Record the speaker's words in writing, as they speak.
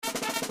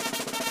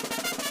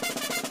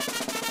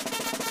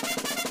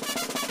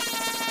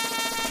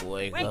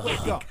Wake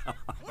Wake up. up.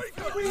 Wake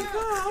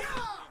up.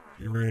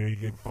 You ready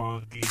to get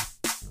funky?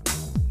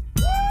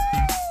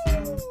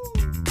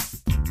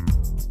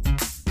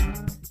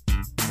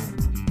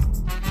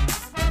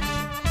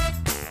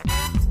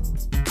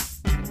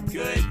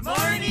 Good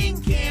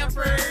morning,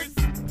 campers.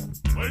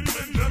 Ladies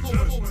and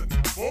gentlemen,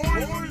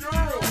 boys and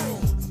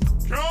girls,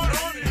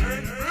 Connie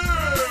and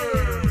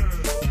Fish!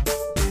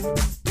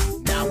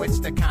 Now it's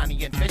the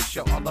Connie and Fish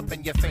show, all up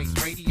in your face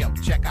radio.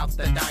 Check out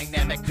the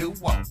dynamic duo.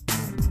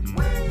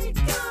 Wake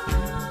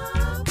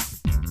up!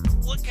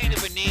 What kind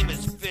of a name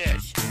is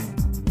Fish?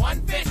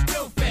 One fish,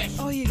 two fish.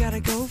 Oh, you gotta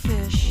go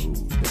fish.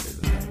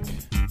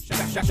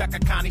 Shaka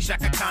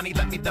Connie,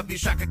 let me W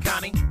Shaka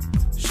Connie.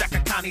 Shaka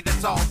Connie,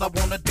 that's all I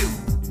wanna do.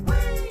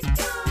 Wake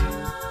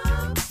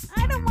up!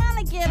 I don't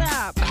wanna get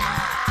up.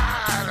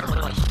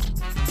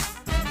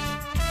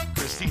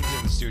 Christine's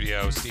in the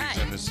studio. Steve's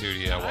in the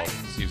studio. Well,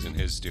 Steve's in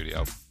his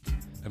studio.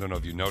 I don't know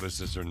if you noticed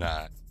this or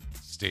not,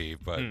 Steve,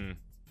 but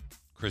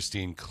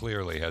Christine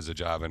clearly has a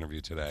job interview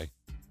today.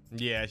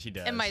 Yeah, she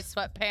does. In my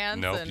sweatpants.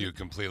 Nope, you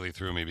completely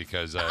threw me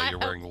because you're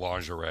wearing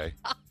lingerie.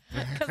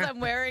 Because I'm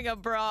wearing a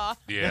bra.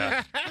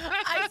 Yeah.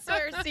 I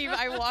swear, Steve,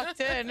 I walked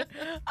in.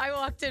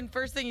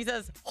 First thing he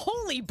says,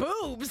 holy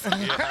boobs.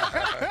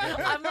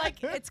 I'm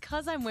like, it's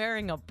because I'm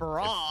wearing a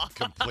bra.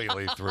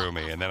 Completely threw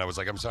me. And then I was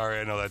like, I'm sorry,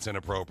 I know that's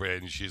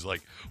inappropriate. And she's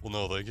like, well,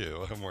 no, thank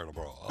you. I'm wearing a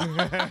bra.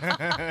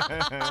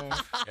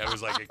 It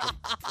was like, it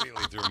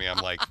completely threw me. I'm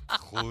like,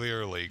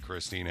 clearly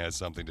Christine has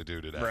something to do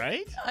today.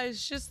 Right?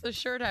 It's just the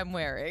shirt I'm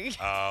wearing.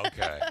 Oh,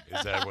 okay.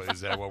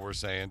 Is that what we're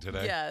saying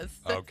today? Yes.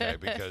 Okay,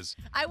 because...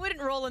 I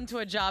wouldn't roll into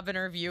a job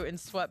interview in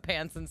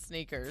sweatpants and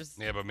sneakers.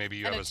 Yeah, but maybe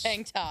you And have a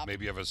tank top.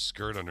 Maybe you have a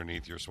skirt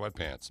underneath your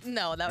sweatpants.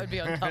 No, that would be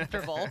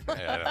uncomfortable.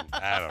 Yeah,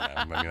 I don't know.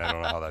 I mean, I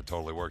don't know how that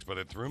totally works, but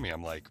it threw me.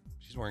 I'm like,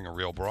 she's wearing a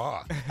real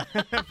bra.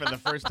 For the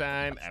first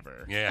time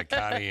ever. Yeah,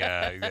 Connie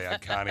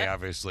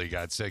obviously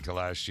got sick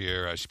last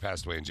year. She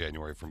passed away in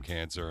January from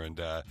cancer, and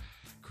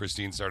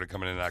Christine started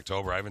coming in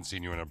October. I haven't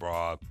seen you in a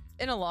bra.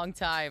 In a long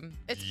time.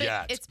 It's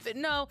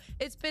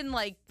been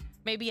like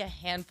maybe a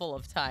handful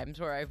of times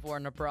where I've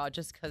worn a bra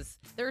just because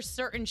there are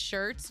certain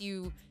shirts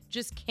you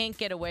just can't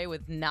get away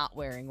with not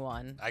wearing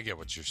one. I get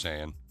what you're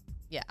saying.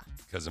 Yeah.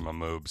 Because of my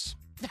moobs.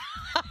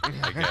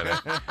 I get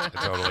it. I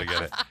totally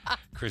get it.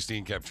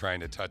 Christine kept trying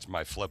to touch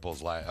my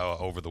flipples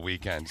over the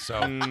weekend, so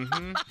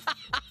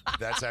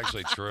that's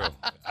actually true.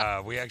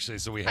 We had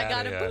I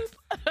got a boop.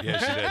 Yeah,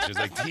 she did. She was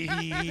like,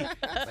 tee.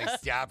 Like,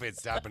 stop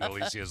it. And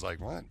Alicia's like,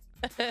 what?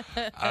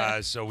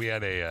 So we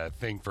had a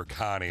thing for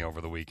Connie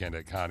over the weekend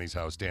at Connie's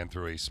house. Dan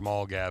threw a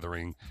small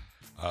gathering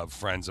of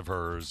friends of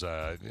hers.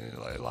 A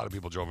lot of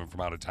people drove in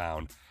from out of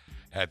town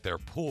at their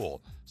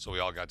pool, so we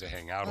all got to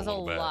hang out a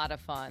little bit. It was a lot of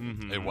fun.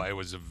 Mm-hmm. It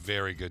was a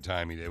very good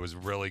time. It was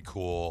really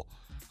cool.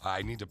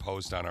 I need to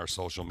post on our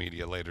social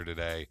media later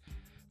today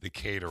the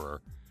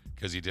caterer,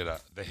 because he did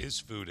his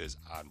food is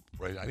on,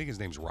 I think his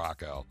name's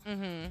Rocco,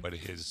 but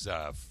his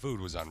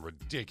food was on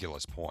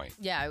ridiculous point.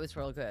 Yeah, it was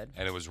real good.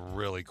 And it was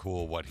really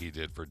cool what he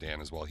did for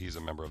Dan as well. He's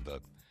a member of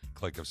the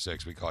Click of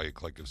Six. We call you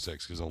Click of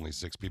Six because only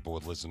 6 people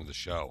would listen to the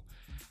show.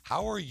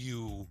 How are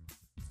you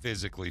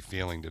physically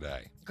feeling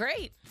today?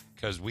 Great.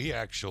 Because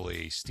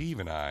Steve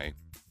and I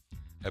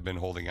have been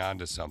holding on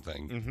to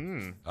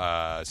something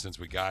since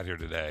we got here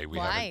today. We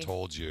Why? haven't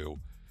told you.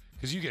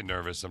 Because you get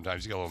nervous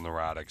sometimes. You get a little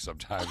neurotic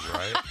sometimes,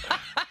 right?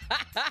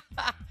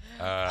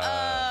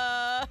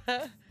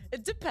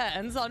 It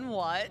depends on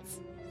what.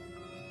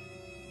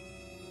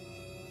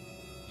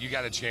 You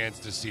got a chance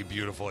to see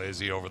beautiful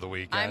Izzy over the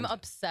weekend. I'm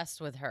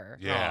obsessed with her.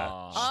 Yeah.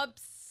 Aw.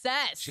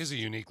 Obsessed. She has a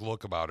unique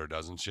look about her,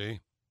 doesn't she?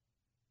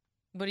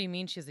 What do you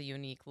mean she has a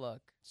unique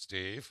look?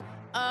 Steve?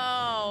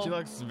 Oh. She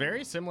looks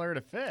very similar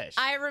to Fish.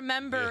 I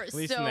remember. At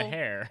least in the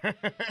hair.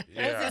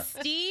 Yeah. Was it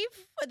Steve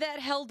that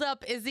held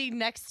up Izzy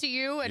next to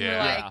you and Yeah.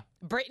 you're like,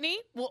 Brittany,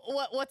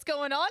 what's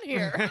going on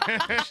here?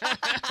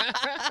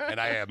 And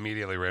I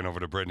immediately ran over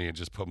to Brittany and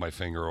just put my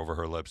finger over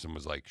her lips and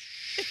was like,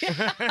 shh.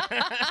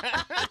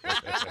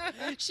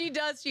 She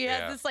does. She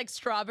Yeah. has this like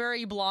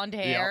strawberry blonde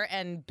hair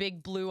and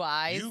big blue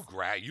eyes.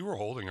 You were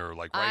holding her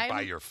like right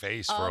by I'm your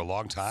face for a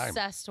long time.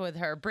 Obsessed with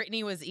her.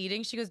 Brittany was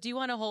eating. She goes, "Do you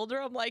want to hold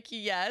her?" I'm like,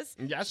 "Yes."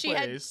 Yes, she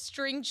had please.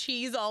 string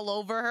cheese all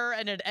over her,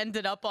 and it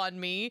ended up on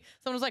me.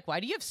 Someone was like,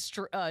 "Why do you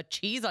have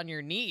cheese on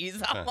your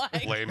knees?" I'm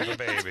like, Blame the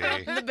baby.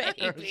 "The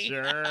baby."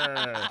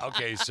 Sure.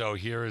 Okay, so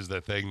here is the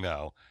thing,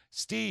 though.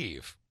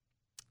 Steve,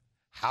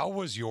 how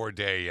was your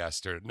day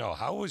yesterday? No,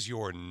 how was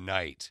your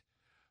night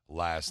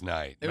last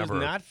night? It was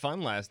not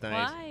fun last night.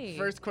 Why?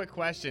 First quick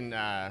question.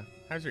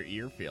 How's your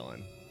ear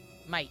feeling?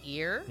 My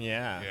ear?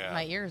 Yeah. Yeah.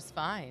 My ear is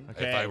fine.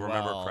 Okay, if I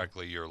remember well,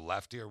 correctly, your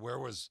left ear, where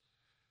was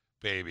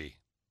baby?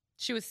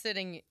 She was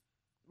sitting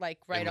like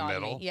right In the on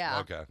middle? me.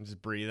 Yeah. Okay.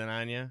 Just breathing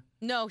on you?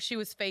 No, she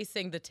was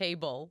facing the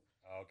table.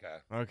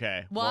 Okay.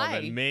 Okay. Why?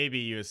 Well, then maybe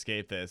you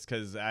escaped this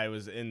because I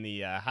was in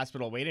the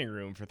hospital waiting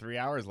room for 3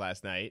 hours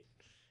last night.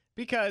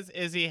 Because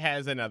Izzy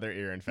has another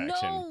ear infection.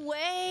 No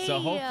way. So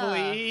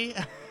hopefully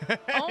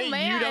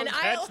man, you don't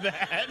I catch don't-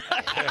 that.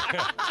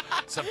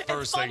 It's the It's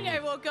first funny. thing. I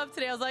woke up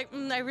today. I was like,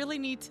 I really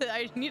need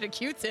a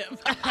Q-tip.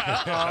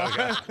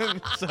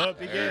 So it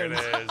There it begins.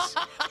 is.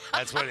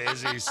 That's what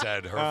Izzy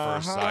said her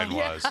first sign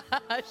was.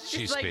 She's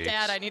She like, speaks.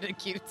 Dad, I need a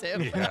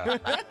Q-tip. Yeah.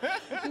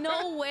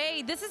 No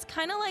way. This is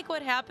kind of like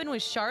what happened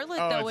with Charlotte,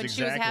 Oh, though, it's when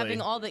she was exactly.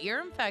 having all the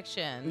ear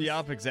infections.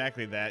 Yup,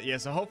 exactly that. Yeah,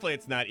 so hopefully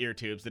it's not ear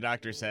tubes. The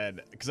doctor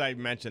said, because I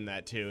mentioned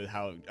that too,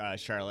 how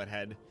Charlotte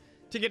had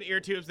to get ear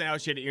tubes now.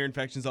 She had ear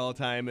infections all the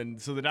time.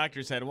 And so the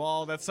doctor said,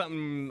 well, that's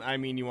something,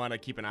 you want to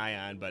keep an eye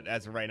on. But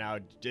as of right now,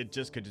 it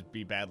just could just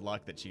be bad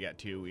luck that she got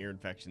 2 ear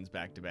infections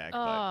back to back. But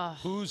Oh,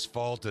 Whose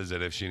fault is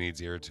it if she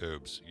needs ear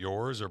tubes?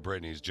 Yours or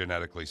Brittany's,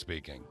 genetically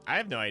speaking? I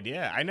have no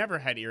idea. I never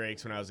had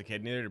earaches when I was a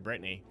kid. Neither did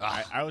Brittany.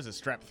 I was a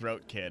strep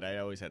throat kid. I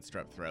always had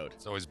strep throat.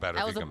 It's always better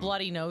I if was you a can...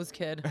 bloody nose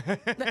kid.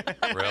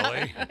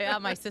 Really? Yeah,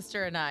 my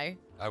sister and I.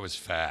 I was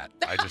fat.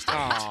 I just ate.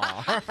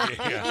 Aw.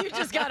 Yeah. You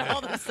just got all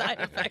the side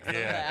effects of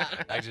Yeah,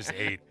 that. I just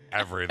ate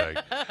everything.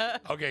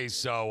 Okay,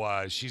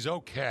 so she's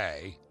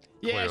okay.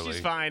 Yeah, clearly.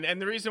 she's fine. And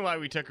the reason why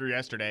we took her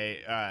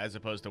yesterday, as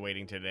opposed to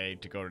waiting today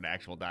to go to an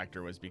actual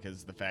doctor, was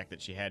because of the fact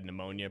that she had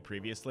pneumonia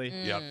previously.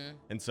 Yep.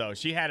 And so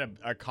she had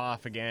a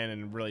cough again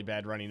and really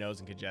bad runny nose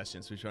and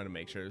congestion. So we just wanted to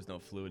make sure there's no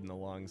fluid in the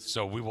lungs.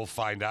 So we will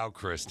find out,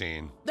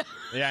 Christine.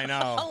 Yeah, I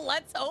know. Oh,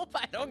 let's hope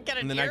I don't get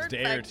an In the ear next day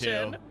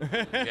infection. or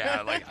two.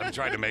 Yeah, like I'm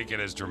trying to make it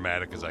as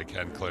dramatic as I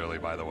can, clearly,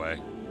 by the way.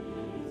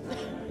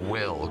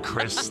 Will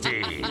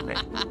Christine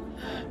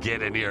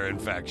get an ear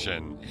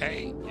infection?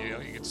 Hey,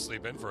 you can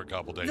sleep in for a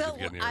couple days if you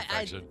get an ear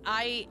infection.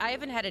 I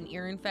haven't had an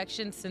ear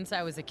infection since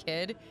I was a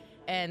kid,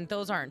 and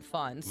those aren't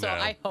fun. So No.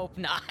 I hope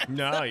not.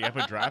 No, you have to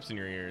put drops in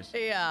your ears.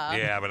 Yeah.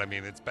 Yeah, but I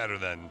mean, it's better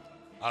than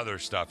other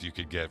stuff you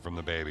could get from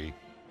the baby.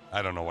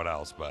 I don't know what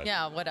else, but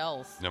Yeah, what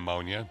else?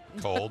 pneumonia,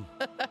 cold,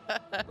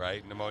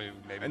 right? Pneumonia,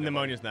 maybe And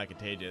pneumonia's not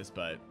contagious,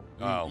 but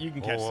Oh, you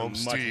can catch some I'm much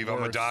Steve. I'm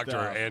a worse doctor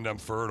stuff. and I'm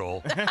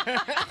fertile.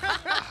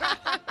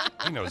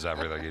 He knows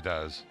everything. He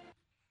does.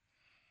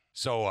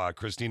 So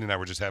Christine and I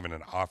were just having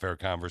an off-air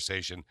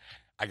conversation.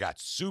 I got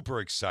super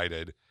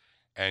excited,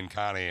 and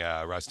Connie,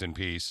 rest in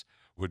peace,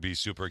 would be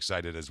super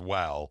excited as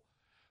well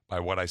by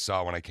what I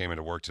saw when I came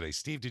into work today.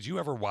 Steve, did you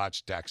ever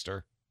watch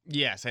Dexter?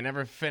 Yes, I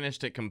never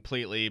finished it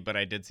completely, but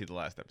I did see the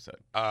last episode.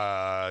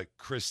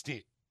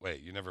 Christine,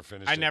 wait, you never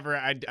finished I it? never.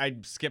 I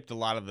skipped a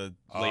lot of the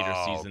later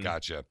season.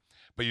 Gotcha.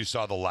 But you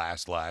saw the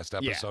last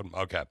episode?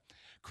 Okay.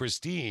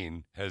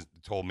 Christine has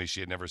told me she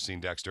had never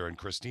seen Dexter, and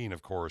Christine,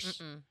 of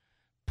course,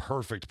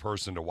 perfect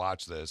person to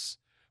watch this.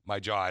 My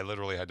jaw, I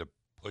literally had to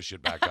push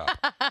it back up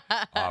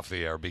off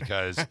the air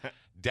because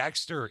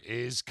Dexter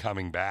is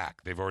coming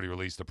back. They've already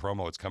released the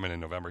promo. It's coming in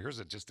November.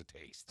 Here's just a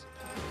taste.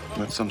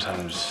 But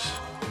sometimes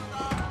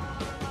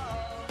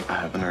I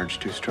have an urge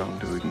too strong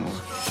to ignore.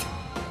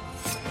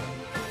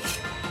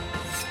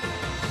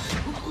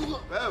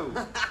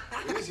 Oh,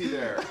 easy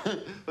there.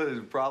 What is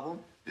the problem?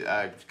 Yeah,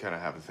 I kind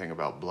of have a thing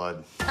about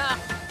blood.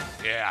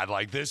 Yeah,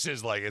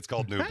 it's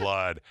called New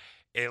Blood.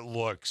 It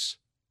looks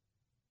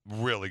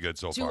really good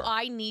so Do far.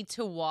 I need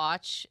to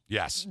watch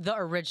Yes. the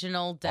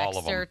original All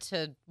of Dexter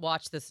to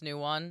watch this new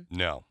one?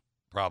 No,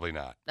 probably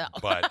not. No.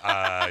 But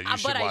you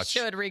should But I watch.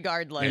 should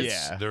regardless.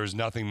 Yeah. There's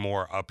nothing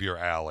more up your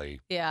alley.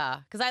 Yeah,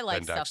 because I like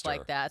Than stuff Dexter.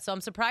 like that. So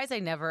I'm surprised I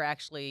never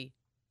actually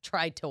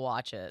tried to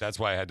watch it. That's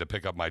why I had to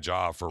pick up my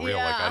jaw for real.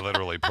 Like Yeah. I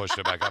literally pushed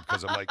it back up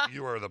because I'm like,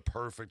 you are the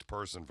perfect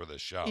person for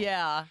this show.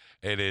 Yeah.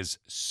 It is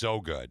so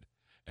good.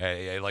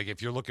 Like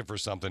if you're looking for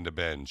something to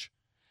binge,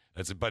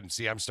 that's it. But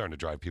see, I'm starting to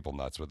drive people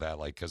nuts with that.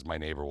 Like, because my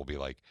neighbor will be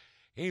like,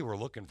 "Hey, we're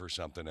looking for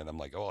something," and I'm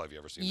like, "Oh, have you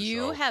ever seen the show?"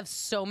 You have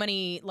so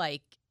many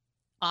like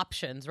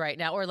options right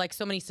now, or like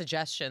so many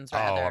suggestions. Oh,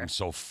 Rather. I'm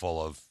so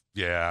full of.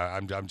 Yeah,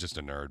 I'm just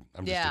a nerd.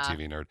 I'm just Yeah. a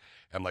TV nerd.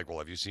 I'm like, well,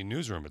 have you seen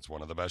Newsroom? It's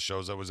one of the best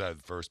shows that was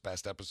at first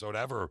best episode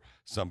ever.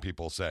 Some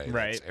people say,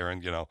 Right. That's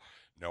Aaron,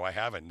 no, I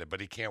haven't.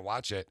 But he can't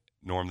watch it.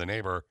 Norm, the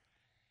neighbor,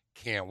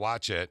 can't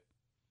watch it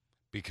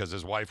because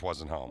his wife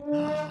wasn't home,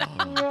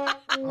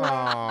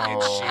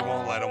 and she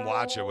won't let him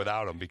watch it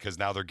without him because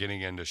now they're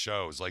getting into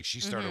shows. Like she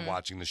started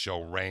watching the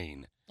show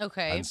Rain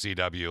Okay. on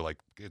CW. Like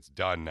it's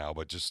done now,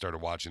 but just started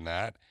watching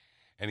that,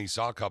 and he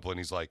saw a couple, and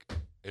he's like,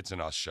 "It's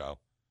an us show."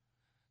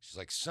 She's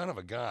like, son of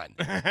a gun.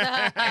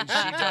 And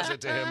she does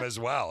it to him as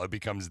well. It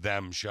becomes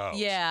them shows.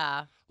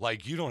 Yeah.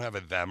 Like, you don't have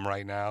a them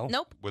right now.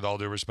 Nope. With all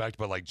due respect,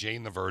 but like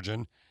Jane the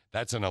Virgin,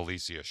 that's an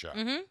Alicia show.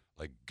 Mm-hmm.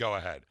 Like, go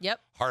ahead. Yep.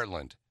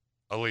 Heartland,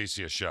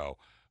 Alicia show.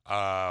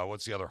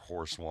 What's the other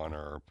horse one?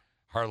 Or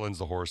Heartland's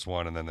the horse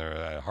one, and then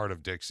there Heart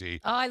of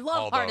Dixie. Oh, I All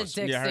love Heart of those.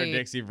 Dixie. Yeah, her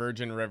Dixie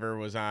Virgin River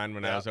was on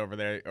when I was over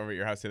at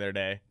your house the other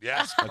day.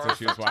 Yes, That's what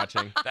she was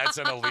watching. That's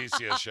an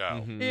Alicia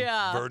show. Mhm.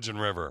 Yeah. Virgin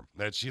River.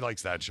 That she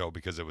likes that show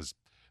because it was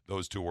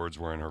those two words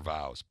were in her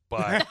vows.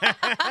 But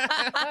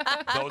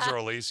those are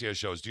Alicia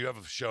shows. Do you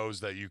have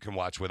shows that you can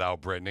watch without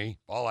Brittany?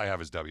 All I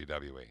have is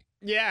WWE.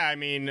 Yeah, I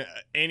mean,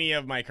 any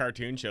of my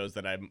cartoon shows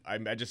that I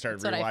just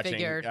started That's what I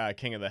figured. rewatching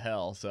King of the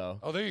Hill. So.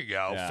 Oh, there you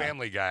go. Yeah.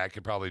 Family Guy, I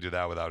could probably do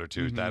that without her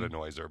tooth. That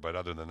annoys her. But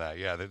other than that,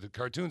 yeah, the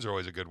cartoons are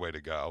always a good way to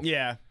go.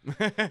 Yeah.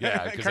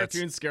 Yeah, 'cause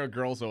cartoons scare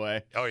girls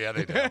away. Oh, yeah,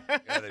 they do. Yeah,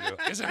 they do.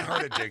 Isn't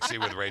Heart of Dixie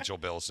with Rachel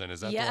Bilson?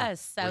 Is that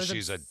Yes, the one? I Where was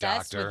she's a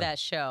obsessed doctor. with that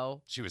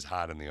show. She was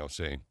hot in the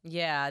OC.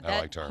 Yeah, I that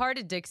liked her. Heart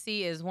of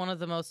Dixie is one of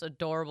the most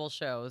adorable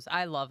shows.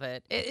 I love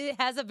it. It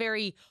has a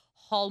very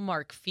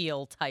Hallmark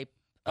feel type.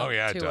 Oh,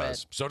 yeah, it to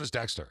does. So does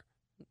Dexter.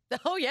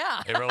 Oh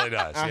yeah, It really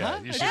does. Yeah,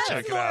 you should that's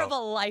check it more out. of a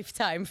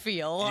Lifetime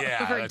feel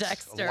Yeah, for that's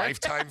Dexter.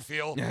 Lifetime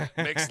feel.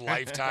 Mix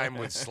Lifetime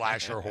with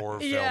slasher horror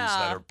films Yeah.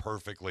 that are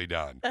perfectly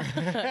done.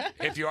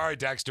 If you are a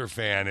Dexter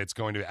fan, it's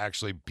going to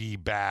actually be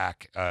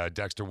back.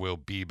 Dexter will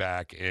be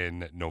back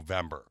in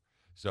November.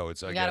 So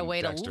it's You again, gotta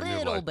wait Dexter a New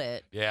little Blood.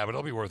 bit. Yeah, but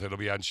it'll be worth it. It'll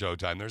be on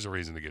Showtime. There's a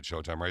reason to get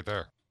Showtime right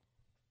there.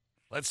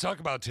 Let's talk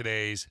about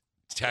today's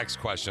text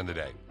question of the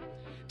day.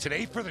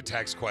 Today for the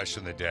text question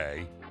of the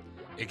day,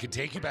 it can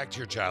take you back to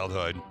your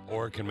childhood,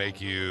 or it can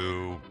make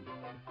you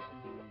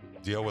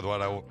deal with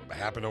what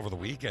happened over the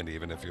weekend,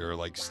 even if you're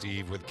like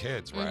Steve with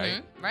kids,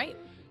 right? Right.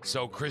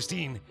 So,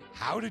 Christine,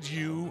 how did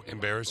you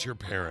embarrass your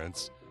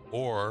parents?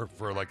 Or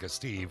for like a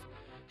Steve,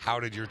 how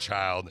did your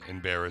child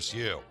embarrass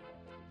you?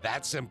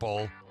 That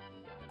simple.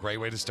 Great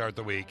way to start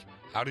the week.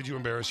 How did you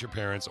embarrass your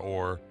parents?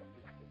 Or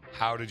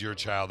how did your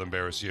child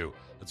embarrass you?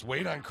 Let's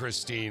wait on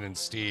Christine and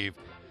Steve.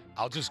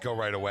 I'll just go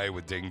right away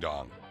with Ding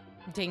Dong.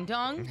 Ding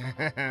dong.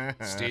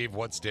 Steve,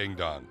 what's Ding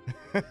Dong?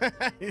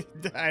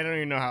 I don't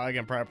even know how I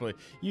can properly.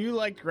 You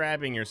liked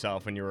grabbing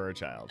yourself when you were a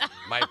child.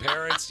 My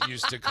parents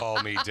used to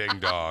call me Ding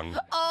Dong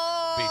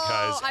Oh,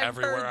 because I've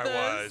everywhere heard I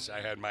this. was, I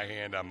had my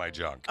hand on my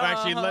junk.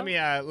 Actually, let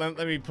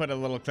me put a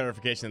little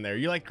clarification in there.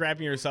 You like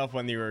grabbing yourself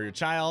when you were a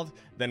child,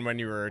 then when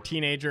you were a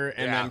teenager,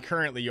 and Yeah. then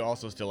currently you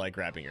also still like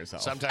grabbing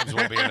yourself. Sometimes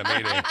we'll be in a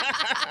meeting.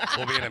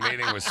 We'll be in a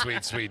meeting with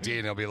Sweet D,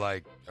 and he'll be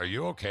like, "Are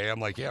you okay?"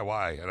 I'm like, "Yeah,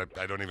 why?" And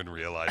I don't even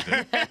realize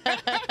it.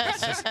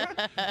 It's just-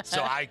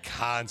 so I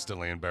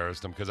constantly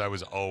embarrassed him because I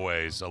was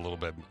always a little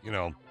bit,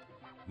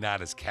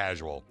 not as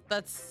casual.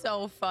 That's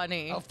so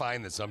funny. I'll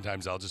find that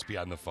sometimes I'll just be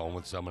on the phone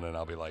with someone and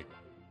I'll be like,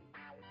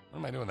 "What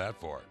am I doing that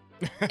for?"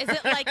 Is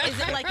it like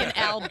an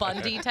Al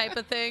Bundy type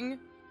of thing?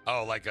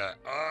 Oh, like a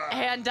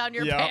Hand down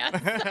your Yep.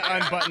 pants.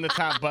 Unbutton the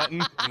top button.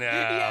 no.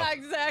 Yeah,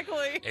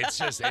 exactly. It's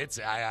just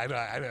I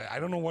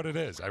don't know what it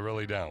is. I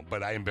really don't.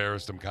 But I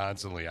embarrassed him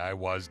constantly. I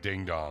was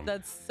Ding Dong.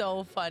 That's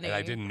so funny. And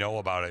I didn't know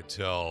about it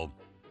till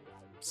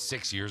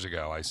 6 years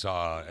ago.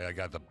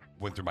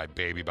 Went through my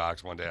baby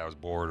box one day. I was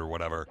bored or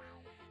whatever.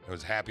 It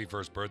was happy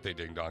first birthday,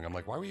 Ding Dong. I'm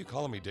like, why were you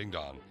calling me Ding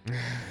Dong?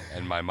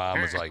 And my mom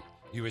was like,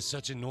 you were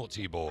such a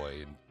naughty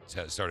boy,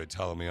 and started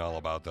telling me all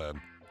about the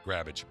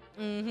grabbage.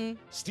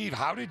 Mm-hmm. Steve,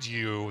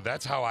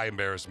 that's how I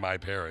embarrassed my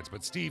parents.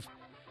 But Steve,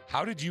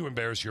 how did you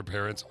embarrass your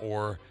parents,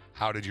 or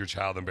how did your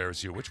child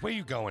embarrass you? Which way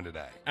you going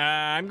today?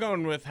 I'm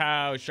going with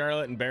how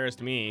Charlotte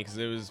embarrassed me because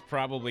it was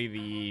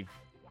probably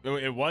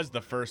it was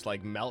the first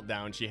like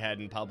meltdown she had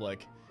in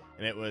public,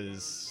 and it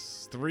was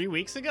 3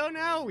 weeks ago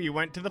now. We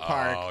went to the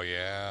park. Oh,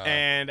 yeah.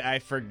 And I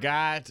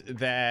forgot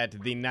that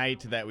the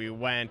night that we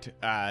went,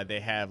 they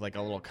have like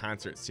a little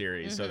concert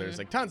series. So there's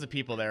like tons of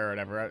people there or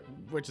whatever,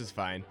 which is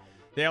fine.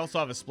 They also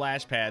have a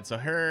splash pad. So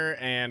her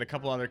and a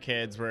couple other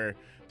kids were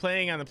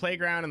playing on the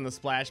playground and the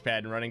splash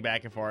pad and running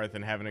back and forth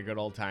and having a good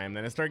old time.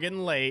 Then it started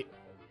getting late,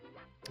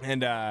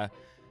 and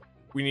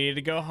we needed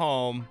to go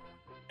home.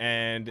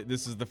 And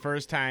this is the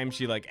first time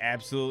she like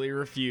absolutely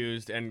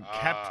refused and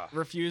kept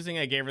refusing.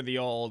 I gave her the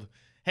old,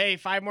 hey,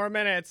 5 more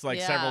minutes,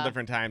 like several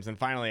different times. And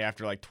finally,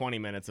 after like 20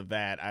 minutes of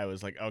that, I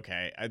was like,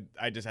 okay,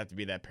 I just have to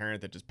be that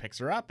parent that just picks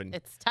her up and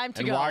It's time to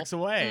and go. walks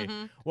away.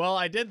 Well,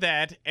 I did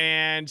that,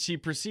 and she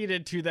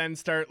proceeded to then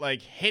start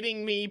like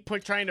hitting me,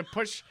 trying to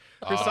push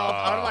herself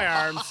out of my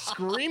arms,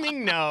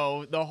 screaming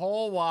no the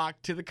whole walk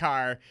to the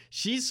car.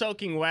 She's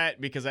soaking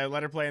wet because I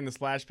let her play in the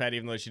splash pad,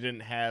 even though she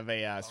didn't have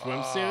a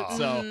swimsuit.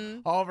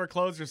 So all of her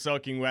clothes are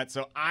soaking wet.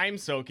 So I'm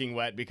soaking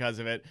wet because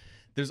of it.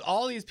 There's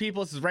all these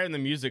people, this is right when the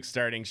music's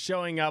starting,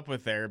 showing up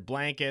with their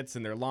blankets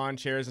and their lawn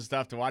chairs and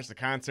stuff to watch the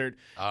concert,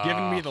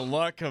 giving me the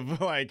look of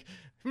like,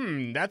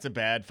 that's a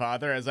bad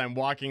father, as I'm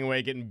walking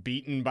away getting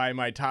beaten by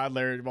my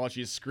toddler while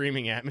she's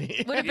screaming at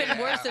me. Would have been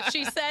worse if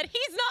she said,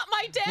 "He's not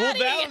my Well, daddy."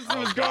 that was what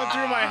was going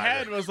through my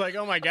head, was like,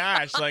 oh my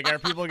gosh, like, are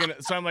people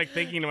gonna, so I'm like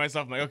thinking to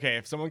myself, I'm like, okay,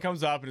 if someone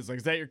comes up and is like,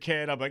 is that your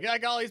kid? I'm like, I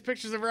got all these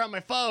pictures of her on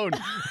my phone.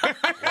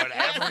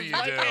 Whatever you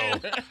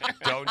do,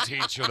 don't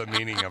teach her the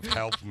meaning of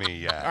help me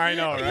yet. I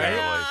know, right?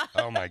 Apparently.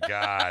 Oh my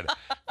God.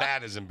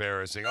 That is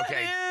embarrassing.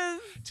 Okay.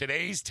 It is.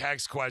 Today's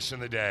text question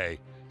of the day.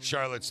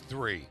 Charlotte's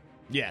 3.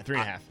 Yeah,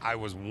 3.5. I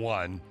was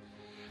 1.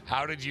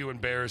 How did you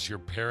embarrass your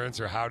parents,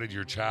 or how did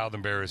your child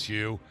embarrass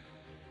you?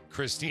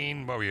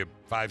 Christine, what were you,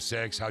 5,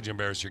 6? How'd you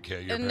embarrass your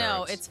kid? Your No,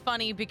 parents? it's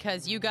funny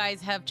because you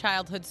guys have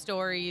childhood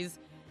stories.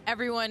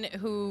 Everyone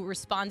who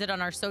responded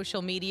on our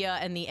social media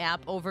and the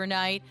app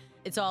overnight,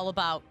 it's all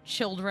about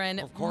children.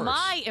 Of course.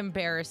 My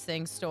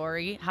embarrassing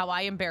story, how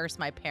I embarrassed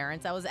my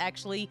parents, I was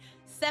actually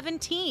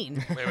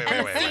 17. Wait,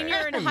 and a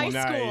senior in high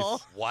Nice.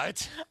 school.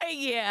 What?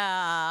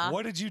 Yeah.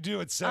 What did you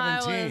do at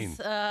 17?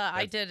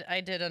 I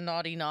did a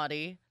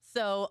naughty.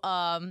 So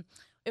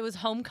it was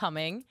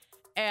homecoming,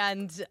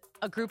 and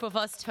a group of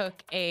us took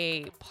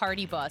a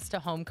party bus to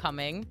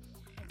homecoming.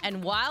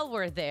 And while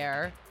we're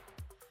there,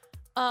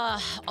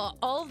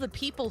 all the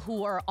people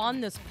who are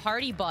on this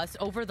party bus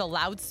over the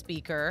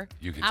loudspeaker,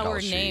 You can tell our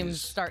she's-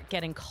 names start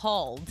getting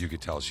called. You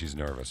could tell she's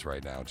nervous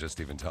right now, just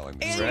even telling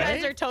me. And you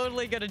guys are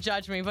totally going to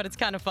judge me, but it's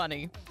kind of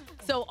funny.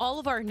 So all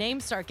of our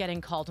names start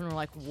getting called, and we're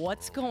like,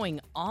 what's going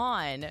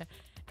on?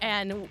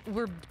 And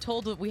we're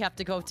told that we have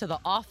to go to the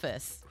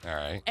office. All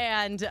right.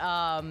 And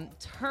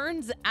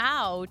turns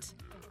out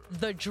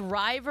the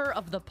driver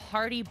of the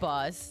party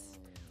bus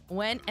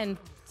went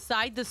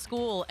inside the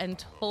school and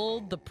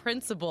told the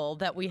principal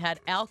that we had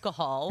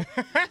alcohol.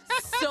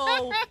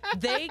 So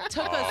they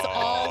took us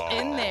all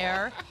in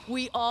there.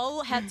 We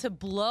all had to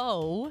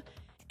blow,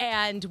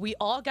 and we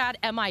all got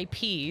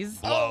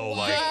MIPs. Blow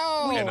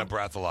like in a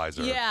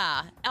breathalyzer.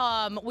 Yeah.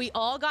 We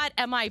all got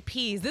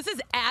MIPs. This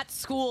is at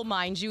school,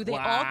 mind you. They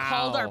all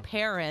called our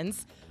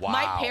parents.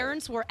 My Wow.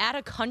 parents were at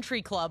a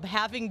country club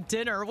having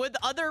dinner with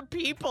other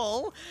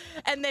people,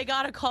 and they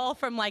got a call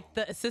from like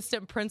the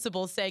assistant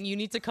principal saying, you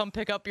need to come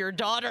pick up your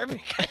daughter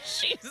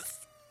because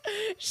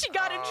she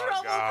got in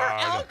trouble for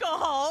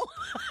alcohol.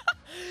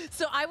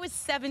 So I was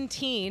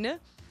 17.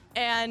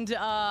 And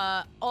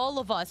all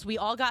of us, we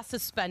all got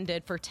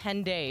suspended for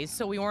 10 days.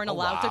 So we weren't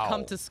allowed to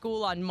come to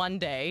school on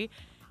Monday.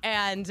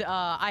 And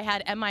I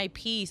had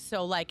MIP.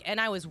 So like, and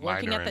I was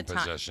working Minor at the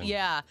time. imposition.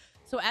 Yeah.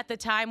 So at the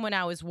time when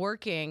I was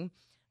working,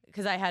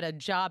 because I had a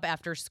job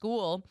after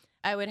school,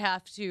 I would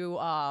have to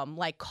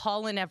like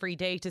call in every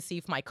day to see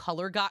if my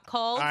color got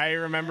called. I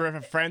remember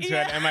friends who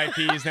had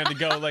MIPs and had to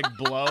go like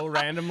blow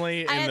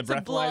randomly I in had the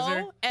to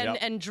breathalyzer. blow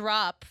and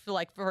drop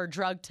for a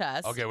drug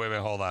test. Okay, wait,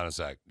 hold on a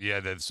sec. Yeah,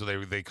 so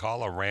they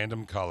call a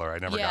random color. I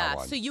never got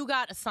one. So you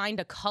got assigned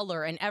a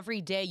color, and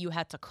every day you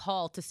had to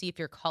call to see if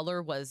your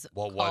color was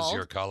What was called.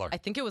 your color? I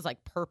think it was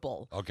like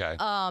purple. Okay.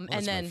 And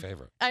That's then my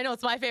favorite. I know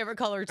it's my favorite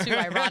color too,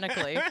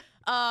 ironically.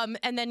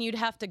 And then you'd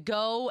have to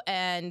go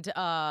and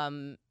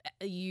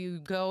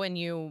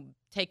you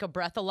take a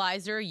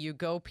breathalyzer, you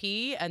go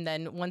pee, and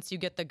then once you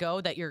get the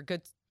go that you're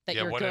good, Yeah,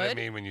 you're what good. did it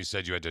mean when you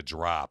said you had to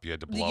drop? You had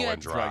to blow You had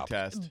and Drug drop.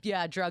 test.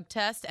 Yeah, drug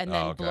test, and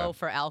then okay. blow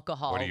for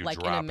alcohol, What are you like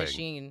in dropping? a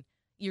machine.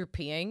 You're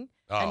peeing,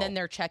 Oh. and then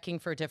they're checking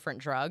for different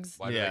drugs.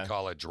 Why do Yeah. they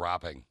call it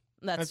dropping?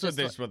 That's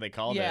just what they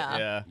called yeah. it.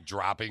 Yeah.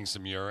 Dropping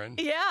some urine?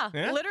 Yeah,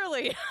 Yeah.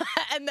 literally.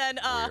 And then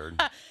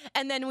Weird.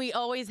 and then we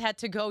always had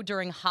to go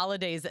during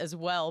holidays as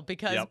well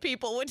because Yep.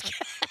 people would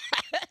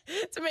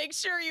to make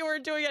sure you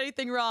weren't doing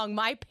anything wrong.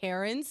 My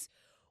parents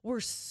were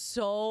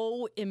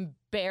so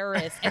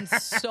embarrassed and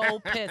so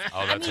pissed.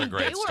 Oh, that's a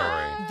great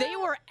story. They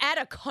were at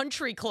a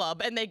country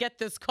club and they get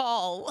this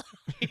call.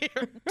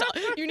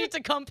 You need to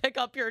come pick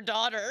up your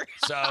daughter.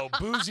 So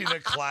Boozy the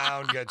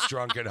Clown gets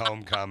drunk at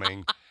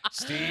homecoming.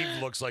 Steve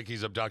looks like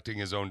he's abducting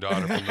his own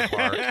daughter from the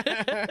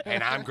park.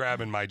 And I'm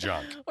grabbing my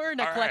junk. We're an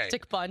All right.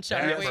 eclectic bunch,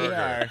 aren't we?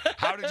 Hamburger.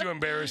 How did you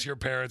embarrass your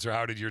parents, or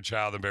how did your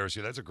child embarrass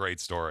you? That's a great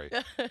story.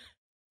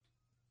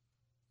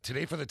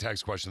 Today for the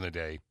text question of the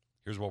day,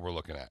 here's what we're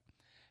looking at.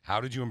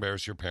 How did you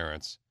embarrass your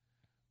parents,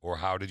 or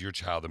how did your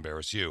child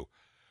embarrass you?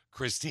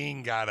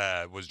 Christine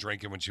was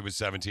drinking when she was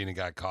 17 and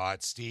got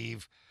caught.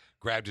 Steve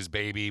grabbed his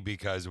baby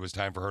because it was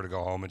time for her to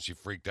go home, and she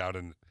freaked out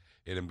and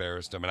it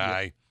embarrassed him. And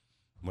I,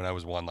 when I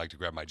was one, liked to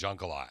grab my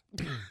junk a lot.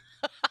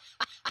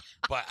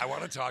 But I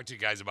want to talk to you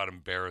guys about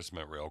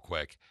embarrassment real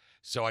quick.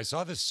 So I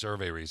saw this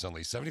survey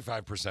recently.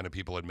 75% of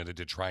people admitted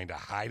to trying to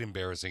hide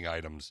embarrassing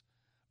items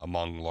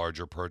among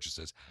larger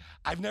purchases.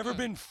 I've never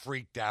been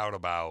freaked out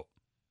about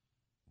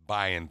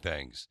buying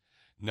things.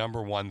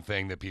 Number one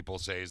thing that people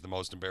say is the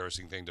most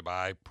embarrassing thing to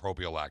buy,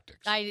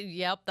 prophylactics.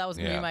 Yep, that was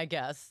Yeah. me, my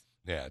guess.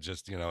 Yeah,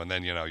 just, and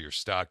then, you're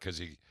stuck because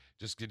you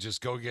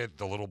just go get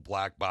the little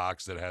black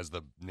box that has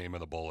the name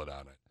of the bullet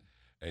on it,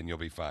 and you'll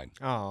be fine.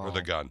 Oh. Or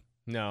the gun.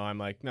 No, I'm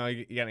like, no,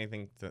 you got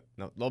anything?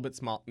 No, a little bit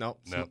small. No,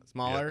 No.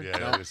 smaller. Yeah,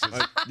 no. this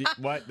is-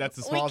 What? That's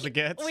as small as it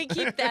gets. We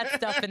keep that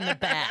stuff in the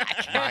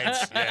back.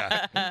 Mine's,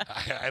 yeah.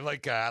 I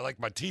like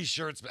my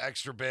T-shirts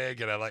extra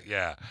big, and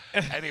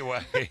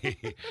Anyway,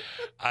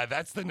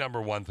 that's the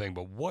number one thing.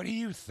 But what do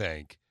you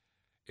think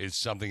is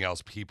something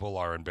else people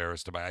are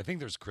embarrassed about? I think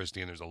there's Christy,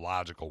 and there's a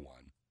logical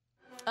one.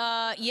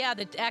 Yeah,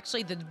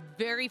 actually the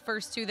very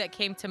first two that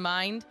came to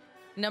mind.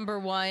 Number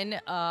one,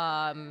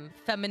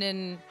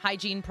 feminine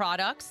hygiene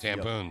products.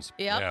 Tampons.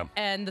 Yep. Yeah.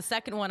 And the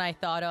second one I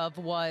thought of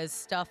was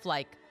stuff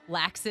like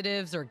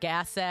laxatives or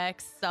Gas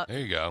X. So, There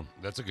you go.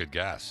 That's a good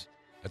guess.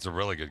 That's a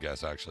really good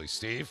guess, actually.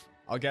 Steve?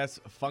 I'll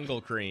guess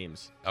fungal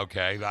creams.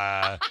 Okay.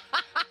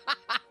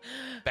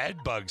 Bed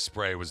bug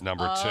spray was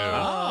number two.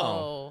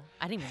 Oh,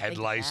 I didn't even Head think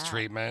of lice that.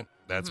 treatment.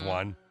 That's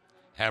one.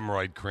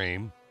 Hemorrhoid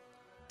cream.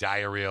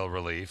 Diarrheal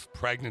relief.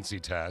 Pregnancy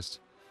test.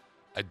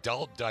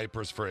 Adult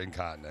diapers for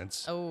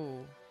incontinence. Oh.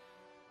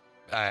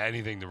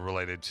 Anything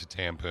related to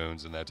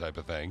tampons and that type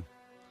of thing.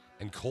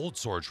 And cold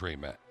sore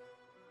treatment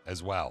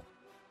as well.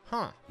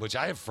 Huh. Which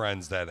I have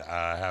friends that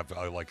have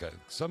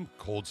some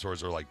cold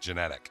sores are like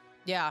genetic.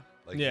 Yeah.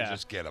 Like you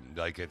just get them.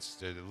 Like it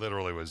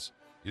literally was,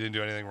 you didn't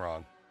do anything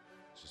wrong.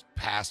 It's just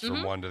passed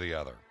from one to the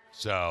other.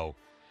 So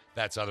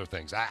that's other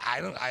things.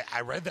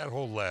 I read that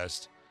whole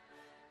list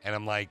and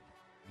I'm like,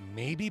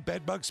 maybe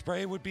bed bug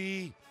spray would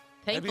be.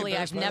 Thankfully,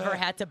 I've never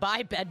had to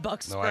buy bed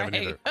bug spray. No, I haven't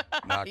either.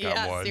 Knock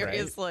on wood.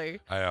 Seriously.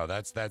 Right? I know.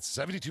 That's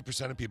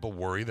 72% of people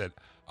worry that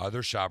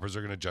other shoppers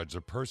are going to judge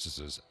their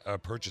purchases.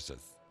 And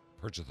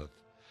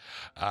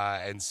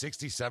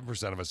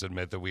 67% of us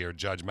admit that we are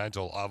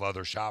judgmental of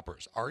other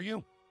shoppers. Are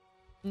you?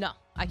 No,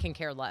 I can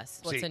care less.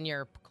 What's in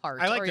your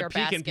cart I like or to your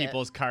peek in basket.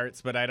 people's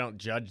carts, but I don't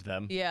judge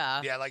them.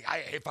 Yeah. Yeah, like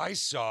if I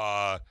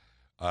saw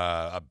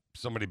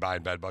somebody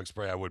buying bed bug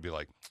spray, I would be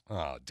like,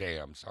 oh,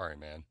 damn, sorry,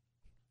 man.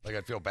 Like,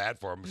 I feel bad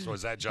for him. So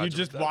is that judgment? You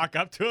just walk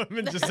up to him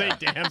and just say,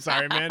 damn,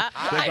 sorry, man.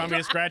 You want me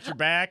to scratch your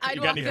back? I'd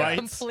You got walk any the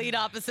bites? complete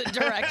opposite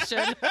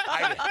direction.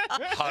 I'd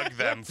hug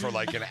them for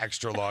like an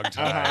extra long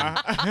time.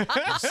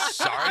 I'm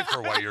sorry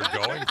for what you're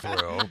going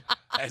through.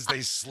 As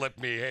they slip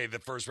me, hey, the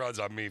first round's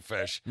on me,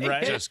 fish.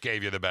 Right. Just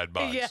gave you the bed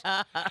bugs.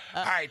 Yeah. All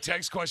right,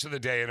 text question of the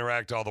day.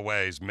 Interact all the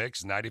ways.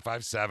 Mix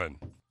 95.7.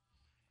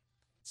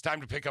 It's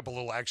time to pick up a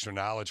little extra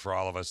knowledge for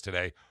all of us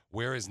today.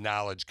 Where is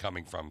knowledge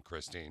coming from,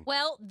 Christine?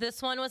 Well,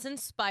 this one was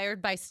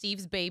inspired by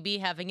Steve's baby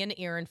having an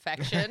ear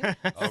infection.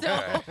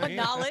 Okay. So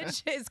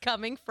knowledge is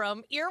coming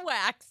from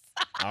earwax.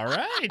 All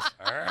right.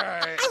 All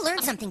right. I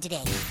learned something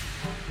today.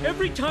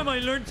 Every time I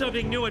learn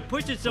something new, it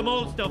pushes some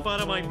old stuff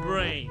out of my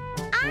brain.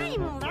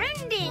 I'm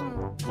learning.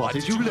 What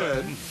did you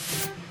learn?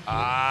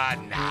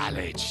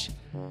 Knowledge.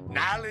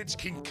 Knowledge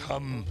can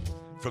come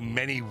from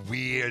many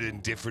weird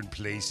and different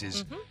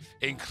places,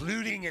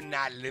 including and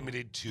not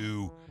limited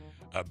to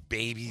a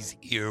baby's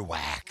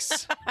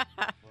earwax.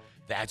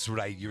 That's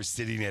right. You're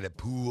sitting at a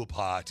pool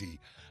party,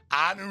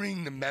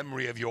 honoring the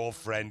memory of your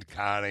friend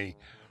Connie,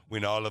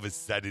 when all of a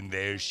sudden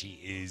there she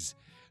is,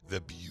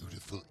 the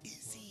beautiful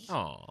Izzy.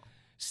 Aw.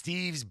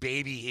 Steve's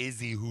baby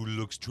Izzy, who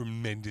looks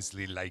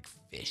tremendously like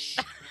fish.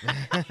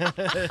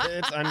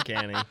 It's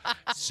uncanny.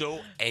 So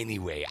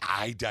anyway,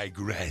 I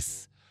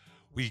digress.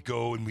 We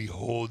go and we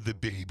hold the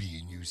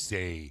baby and you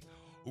say,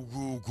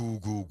 goo, goo,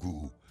 goo,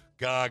 goo,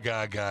 ga,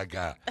 ga, ga,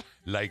 ga,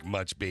 like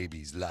much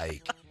babies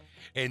like.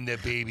 And the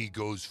baby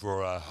goes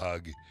for a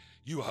hug.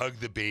 You hug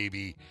the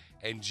baby,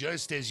 and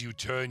just as you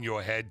turn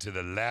your head to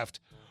the left,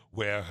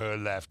 where her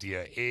left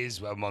ear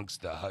is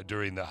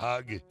during the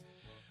hug,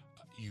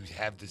 you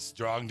have the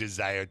strong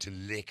desire to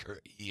lick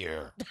her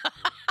ear.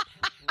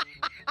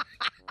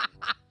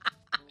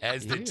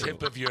 As the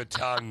tip of your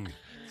tongue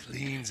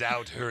cleans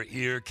out her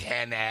ear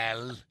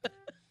canal,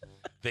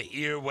 the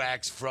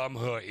earwax from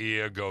her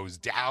ear goes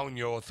down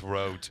your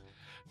throat,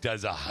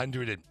 does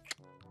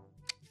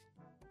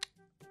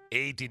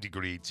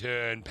 180-degree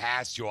turn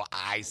past your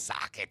eye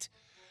socket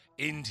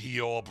into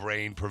your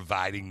brain,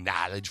 providing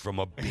knowledge from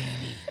a baby.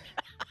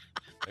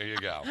 There you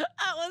go.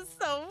 That was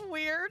so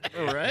weird.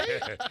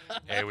 Right?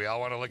 Hey, we all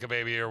want to lick a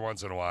baby ear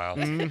once in a while.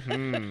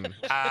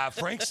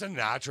 Frank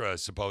Sinatra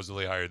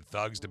supposedly hired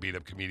thugs to beat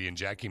up comedian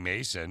Jackie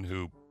Mason,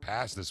 who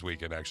passed this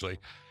weekend, actually,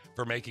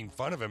 for making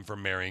fun of him for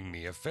marrying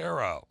Mia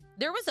Farrow.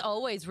 There was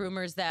always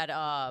rumors that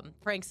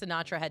Frank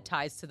Sinatra had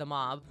ties to the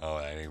mob. Oh,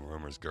 that ain't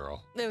rumors,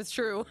 girl. It was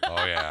true.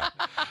 Oh, yeah.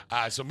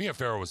 So Mia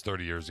Farrow was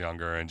 30 years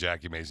younger, and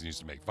Jackie Mason used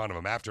to make fun of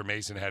him. After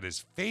Mason had his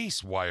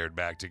face wired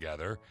back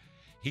together,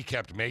 he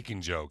kept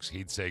making jokes.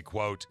 He'd say,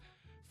 quote,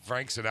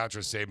 Frank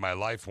Sinatra saved my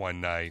life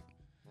one night.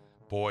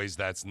 Boys,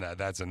 that's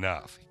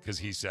enough. Because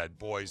he said,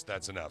 boys,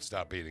 that's enough.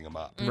 Stop beating him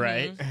up.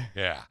 Right.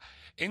 Yeah.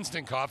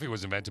 Instant coffee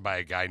was invented by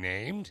a guy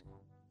named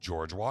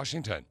George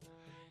Washington.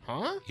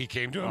 Huh? He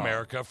came to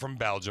America from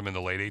Belgium in the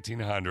late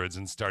 1800s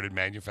and started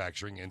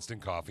manufacturing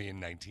instant coffee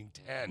in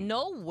 1910.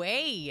 No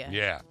way.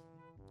 Yeah.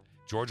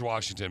 George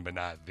Washington, but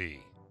not the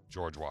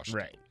George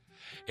Washington. Right.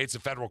 It's a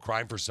federal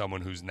crime for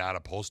someone who's not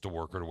a postal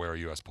worker to wear a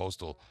U.S.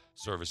 Postal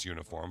Service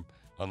uniform,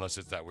 unless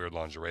it's that weird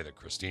lingerie that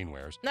Christine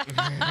wears. But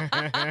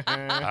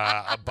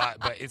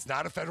it's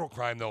not a federal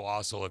crime, though,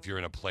 also, if you're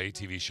in a play,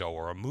 TV show,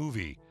 or a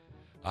movie.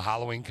 A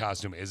Halloween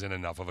costume isn't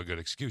enough of a good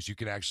excuse. You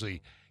can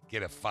actually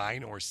get a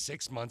fine or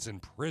 6 months in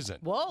prison.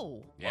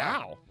 Whoa. Yeah.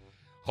 Wow.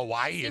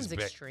 Hawaii Seems is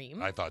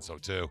extreme. I thought so,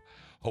 too.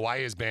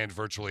 Hawaii has banned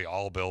virtually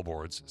all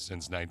billboards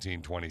since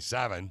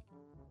 1927,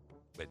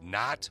 but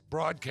not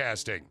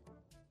broadcasting.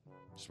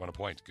 Just want to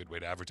point, good way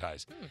to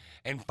advertise.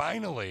 And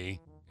finally,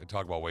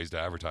 talk about ways to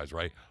advertise,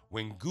 right?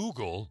 When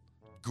Google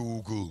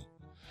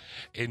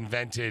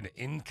invented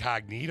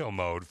incognito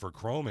mode for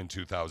Chrome in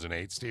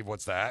 2008. Steve,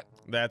 what's that?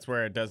 That's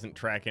where it doesn't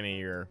track any of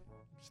your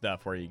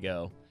stuff where you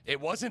go. It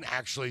wasn't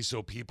actually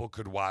so people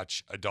could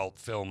watch adult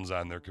films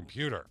on their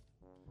computer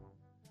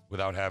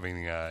without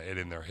having it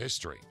in their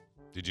history.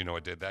 Did you know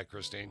it did that,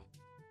 Christine?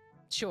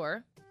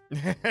 Sure.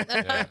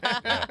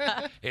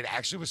 Yeah. It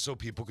actually was so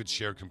people could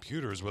share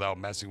computers without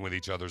messing with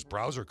each other's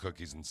browser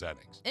cookies and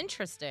settings.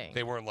 Interesting.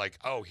 They weren't like,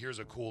 oh, here's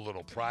a cool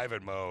little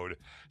private mode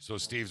so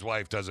Steve's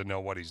wife doesn't know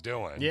what he's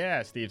doing.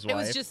 Yeah, Steve's wife. It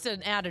was just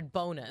an added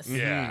bonus.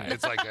 Yeah,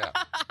 it's like a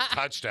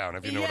touchdown,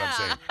 if you know what I'm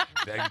saying.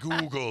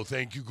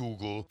 Thank you,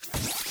 Google.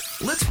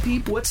 Let's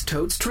peep what's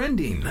totes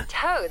trending.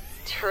 Toads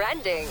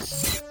trending.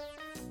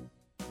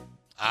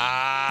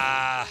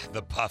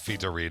 The Puffy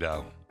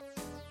Dorito.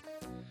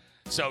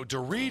 So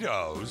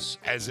Doritos,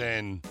 as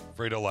in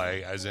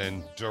Frito-Lay, as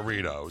in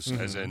Doritos,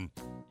 as in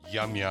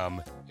Yum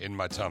Yum in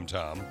my Tum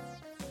Tum,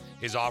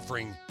 is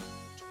offering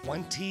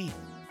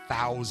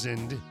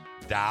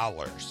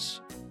 $20,000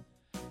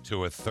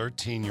 to a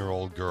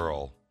 13-year-old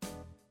girl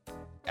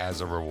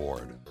as a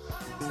reward.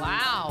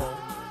 Wow.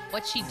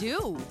 What'd she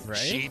do? Right?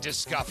 She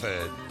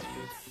discovered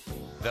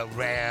the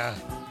rare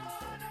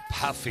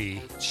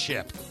Puffy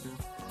chip.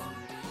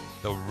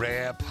 The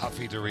rare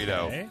Puffy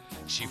Dorito. Okay.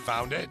 She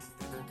found it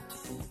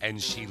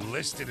and she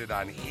listed it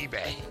on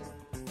eBay.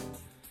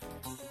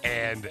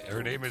 And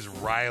her name is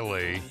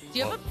Riley. Do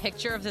you have a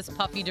picture of this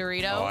Puffy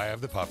Dorito? Oh, I have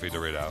the Puffy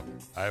Dorito.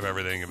 I have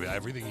everything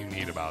you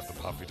need about the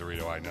Puffy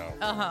Dorito, I know.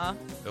 Uh-huh.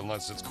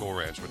 Unless it's Cool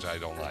Ranch, which I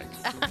don't like.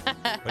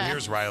 But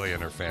here's Riley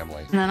and her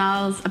family. And then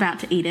I was about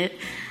to eat it,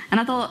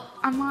 and I thought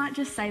I might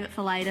just save it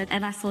for later,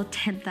 and I saw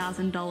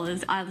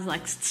 $10,000. I was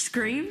like,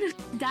 screamed.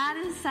 Dad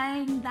is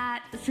saying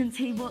that since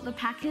he bought the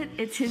packet,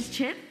 it's his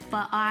chip,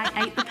 but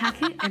I ate the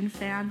packet and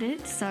found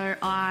it, so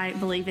I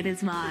believe it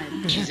is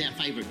mine. She's our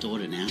favourite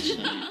daughter now, so...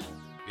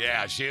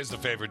 Yeah, she is the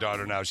favorite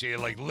daughter now. She,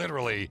 like,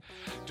 literally,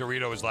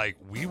 Dorito is like,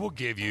 we will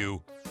give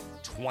you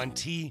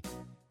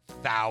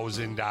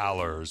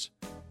 $20,000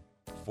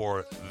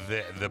 for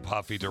the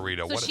Puffy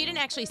Dorito. So she didn't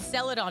actually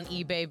sell it on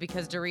eBay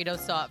because Dorito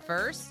saw it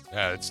first?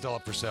 Yeah, it's still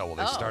up for sale. Well,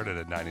 they started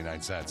at 99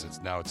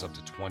 cents. Now it's up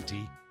to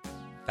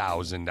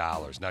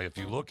 $20,000. Now, if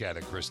you look at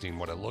it, Christine,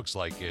 what it looks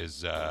like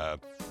is... it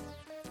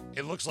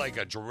looks like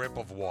a drip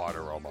of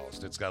water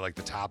almost. It's got, like,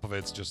 the top of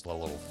it's just a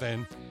little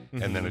thin,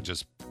 and then it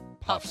just...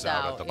 puffs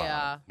out at the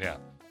bottom. Yeah.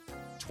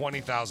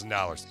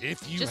 $20,000.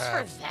 If you just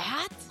have for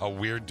that? a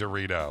weird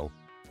Dorito,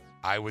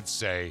 I would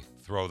say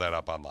throw that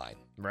up online.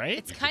 Right?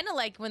 It's kind of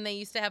like when they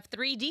used to have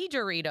 3D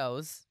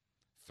Doritos.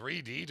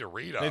 3D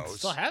Doritos. They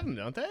still have them,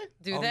 don't they?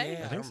 Do they?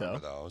 Yeah, I think so.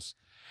 remember those.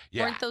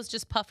 Yeah. Weren't those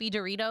just Puffy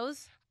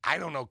Doritos? I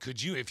don't know.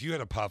 Could you, if you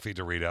had a Puffy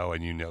Dorito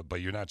and you know, but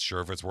you're not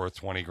sure if it's worth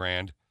 20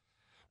 grand,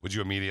 would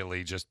you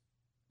immediately just,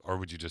 or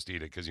would you just eat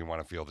it because you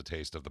want to feel the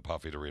taste of the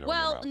Puffy Dorito in your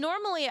Well, mouth?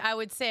 normally I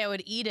would say I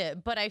would eat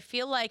it, but I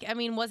feel like, I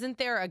mean, wasn't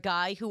there a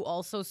guy who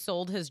also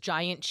sold his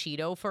giant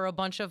Cheeto for a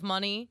bunch of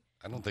money?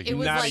 I don't think It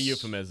was Not a like-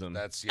 euphemism.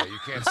 That's, yeah, you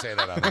can't say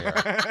that on the air.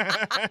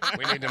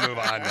 We need to move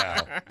on now.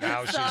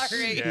 Now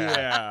Sorry. she's,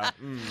 Yeah.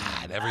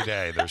 God, every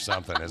day there's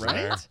something, isn't Right?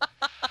 there?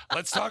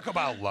 Let's talk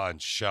about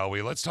lunch, shall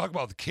we? Let's talk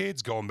about the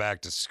kids going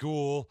back to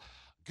school.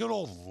 Good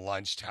old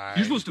lunchtime.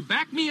 You're supposed to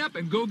back me up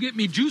and go get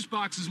me juice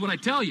boxes when I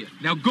tell you.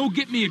 Now go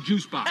get me a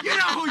juice box. You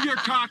know who you're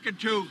talking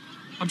to?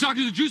 I'm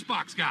talking to the juice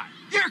box guy.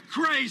 You're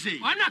crazy.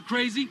 I'm not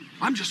crazy.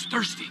 I'm just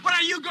thirsty. Why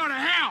don't you go to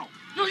hell?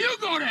 No, you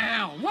go to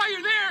hell. While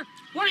you're there,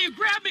 why don't you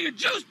grab me a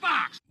juice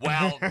box?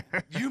 Well,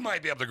 you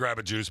might be able to grab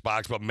a juice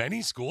box, but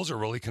many schools are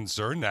really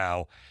concerned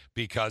now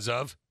because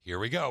of, here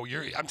we go.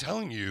 I'm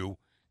telling you,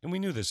 and we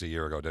knew this a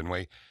year ago, didn't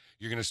we?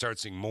 You're going to start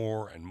seeing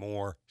more and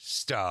more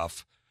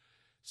stuff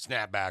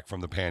snap back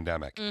from the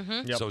pandemic.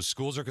 Mm-hmm. Yep. So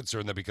schools are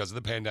concerned that because of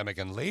the pandemic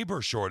and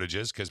labor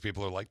shortages, because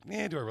people are like,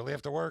 do I really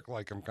have to work?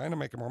 Like, I'm kind of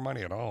making more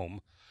money at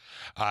home.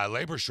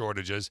 Labor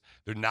shortages,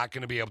 they're not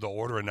going to be able to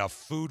order enough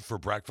food for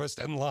breakfast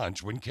and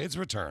lunch when kids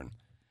return.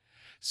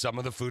 Some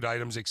of the food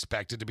items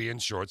expected to be in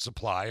short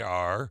supply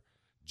are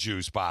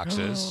juice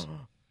boxes,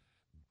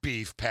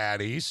 beef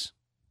patties,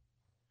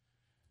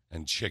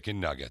 and chicken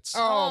nuggets.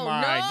 Oh,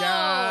 my no.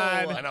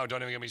 God. I know,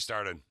 don't even get me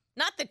started.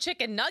 Not the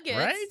chicken nuggets.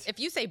 Right? If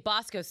you say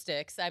Bosco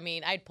sticks, I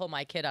mean, I'd pull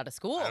my kid out of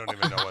school. I don't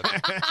even know what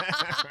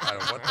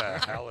the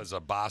hell is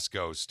a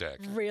Bosco stick.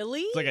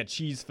 Really? It's like a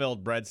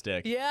cheese-filled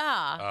breadstick.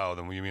 Yeah. Oh,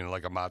 then you mean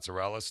like a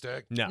mozzarella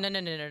stick? No.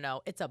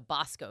 No. It's a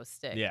Bosco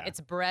stick. Yeah.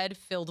 It's bread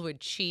filled with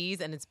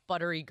cheese and it's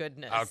buttery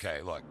goodness.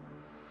 Okay, look.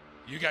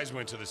 You guys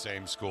went to the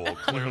same school.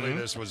 Clearly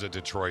this was a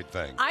Detroit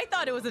thing. I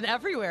thought it was an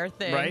everywhere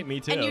thing. Right, me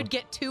too. And you'd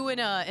get two in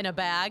a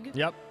bag.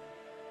 Yep.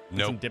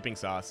 Nope. Some dipping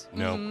sauce.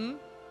 Nope. Mhm.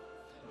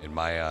 In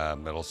my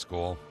middle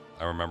school,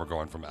 I remember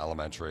going from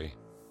elementary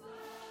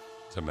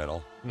to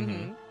middle,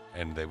 and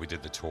we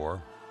did the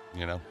tour.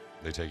 You know,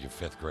 they take you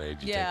 5th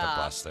grade, you take the Yeah.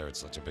 bus there. It's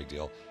such a big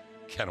deal.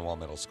 Kennewaw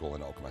Middle School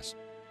in Okemos.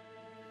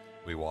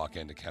 We walk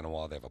into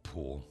Kennewaw, they have a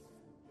pool.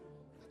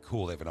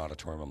 Cool, they have an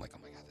auditorium. I'm like, oh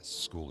my God, this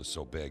school is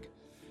so big.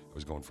 I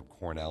was going from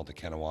Cornell to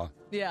Kennewaw,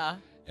 Yeah.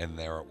 and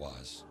there it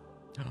was,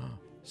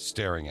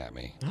 staring at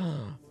me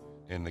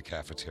in the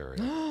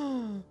cafeteria.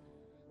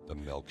 The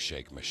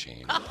milkshake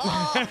machine.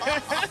 Oh,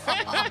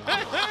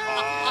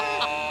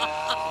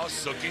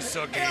 sookie.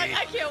 You're like,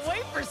 I can't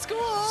wait for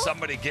school.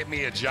 Somebody get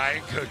me a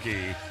giant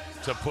cookie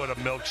to put a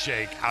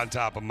milkshake on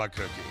top of my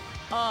cookie.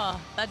 Oh,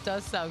 that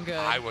does sound good.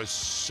 I was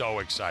so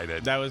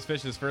excited. That was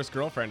Fish's first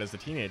girlfriend as a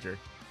teenager.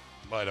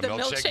 What, a The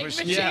milkshake milkshake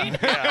machine? machine?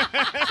 Yeah.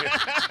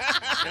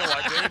 You know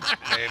what, dude?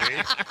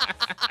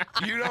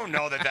 Maybe. You don't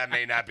know that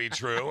may not be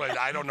true. And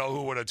I don't know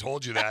who would have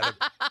told you that.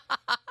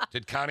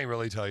 Did Connie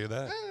really tell you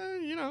that?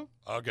 You know.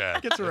 Okay.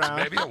 Gets around.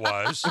 Maybe it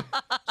was.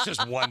 It's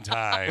just one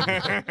time.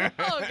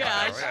 Oh,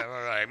 gosh.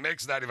 All right.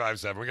 Mix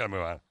 95.7. We got to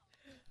move on.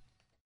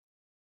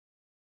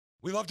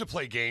 We love to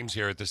play games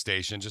here at the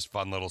station, just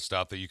fun little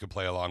stuff that you can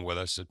play along with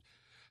us.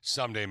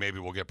 Someday maybe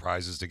we'll get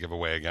prizes to give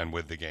away again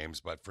with the games,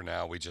 but for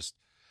now we just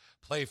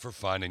play for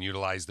fun and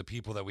utilize the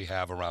people that we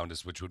have around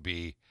us, which would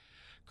be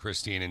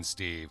Christine and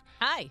Steve.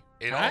 Hi.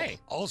 It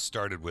all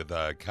started with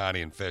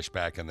Connie and Fish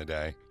back in the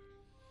day.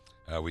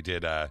 We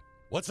did,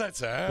 What's That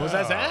Sound? What's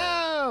that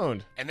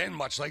sound? And then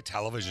much like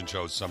television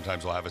shows,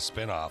 sometimes we'll have a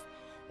spin-off.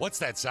 What's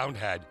That Sound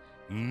had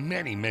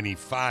many, many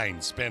fine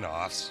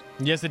spin-offs.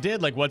 Yes, it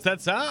did. Like, what's that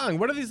song?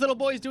 What are these little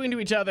boys doing to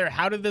each other?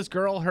 How did this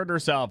girl hurt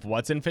herself?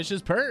 What's in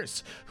Fish's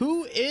purse?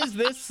 Who is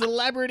this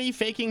celebrity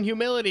faking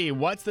humility?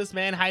 What's this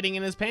man hiding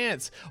in his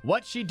pants?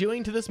 What's she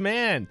doing to this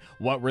man?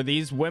 What were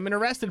these women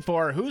arrested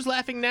for? Who's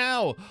laughing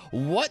now?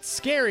 What's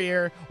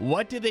scarier?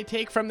 What did they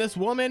take from this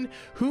woman?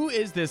 Who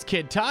is this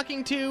kid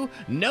talking to?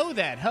 Know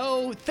that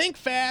hoe. Think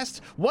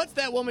fast. What's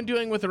that woman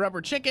doing with the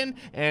rubber chicken?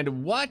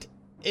 And what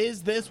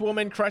is this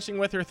woman crushing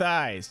with her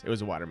thighs? It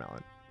was a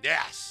watermelon.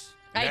 Yes.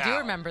 I do Now,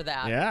 remember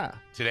that. Yeah.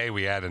 Today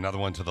we add another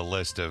one to the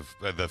list of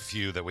the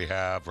few that we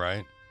have,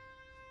 right?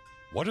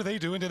 What are they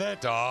doing to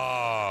that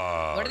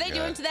dog? What are they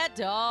doing to that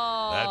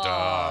dog? That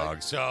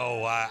dog.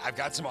 So I've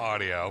got some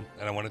audio,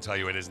 and I want to tell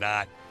you it is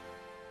not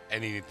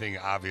anything,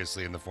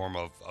 obviously, in the form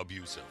of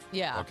abusive.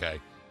 Yeah. Okay.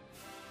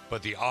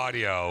 But the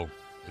audio,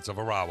 it's of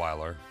a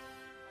Rottweiler,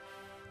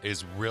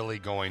 is really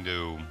going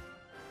to,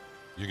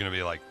 you're going to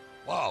be like,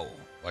 whoa,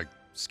 like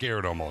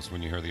scared almost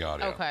when you hear the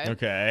audio. Okay.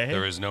 Okay.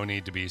 There is no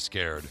need to be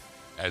scared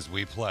as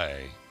we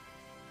play.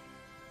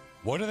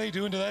 What are they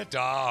doing to that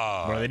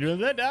dog? What are they doing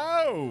to that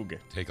dog?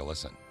 Take a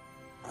listen.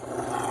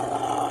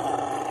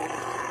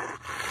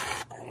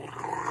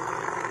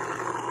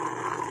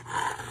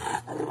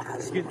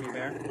 Excuse me,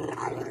 Bear.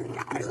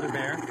 Mr.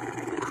 Bear.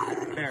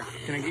 Bear,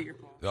 can I get your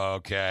paw?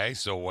 Okay,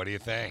 so what do you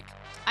think?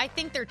 I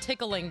think they're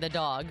tickling the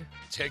dog.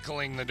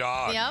 Tickling the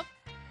dog. Yep.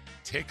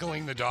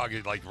 Tickling the dog,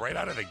 like right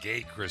out of the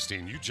gate,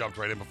 Christine. You jumped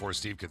right in before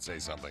Steve could say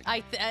something.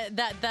 I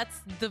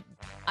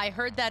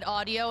heard that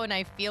audio and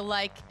I feel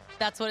like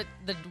that's what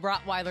the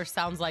Rottweiler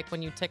sounds like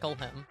when you tickle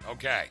him.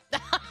 Okay.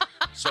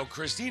 So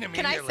Christine Can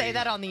immediately. I say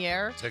that on the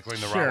air? Tickling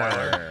the Sure.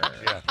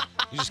 Rottweiler. Yeah.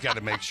 You just got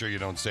to make sure you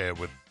don't say it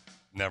with.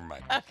 Never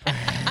mind.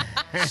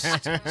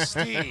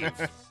 Steve,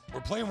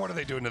 we're playing What Are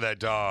They Doing to That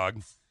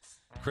Dog?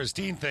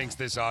 Christine thinks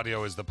this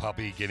audio is the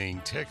puppy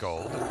getting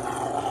tickled.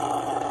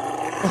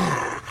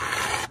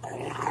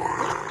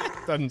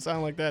 Doesn't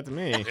sound like that to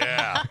me.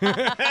 Yeah.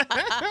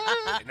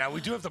 Now,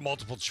 we do have the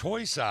multiple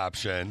choice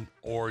option,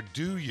 or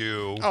do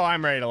you? Oh,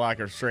 I'm ready to lock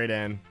her straight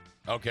in.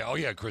 Okay. Oh,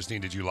 yeah,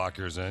 Christine, did you lock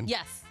yours in?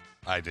 Yes.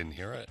 I didn't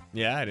hear it.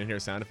 Yeah, I didn't hear a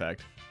sound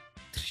effect.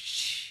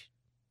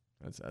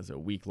 That's a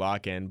weak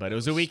lock in, but it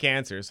was a weak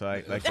answer,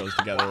 so that goes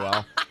together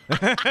well.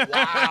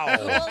 Wow.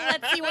 Well,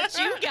 let's see what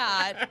you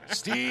got.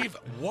 Steve,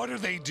 what are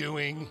they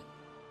doing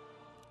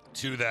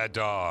to that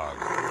dog?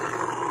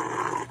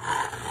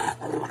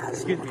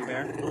 Excuse me,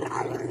 Bear.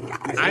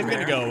 I'm going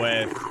to go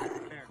with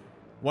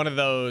one of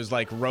those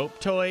like rope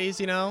toys,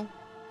 you know,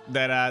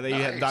 that you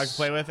have dogs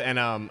play with. And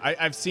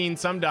I've seen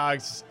some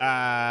dogs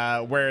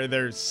where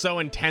they're so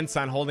intense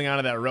on holding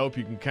onto that rope,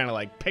 you can kind of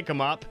like pick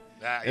them up.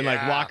 And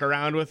like walk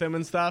around with him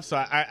and stuff. So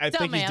I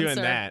think he's doing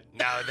that.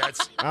 No,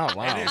 that's. Oh,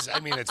 wow. It is. I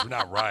mean, it's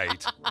not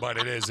right, but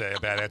it is a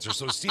bad answer.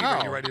 So, Steve,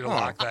 are you ready to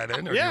lock that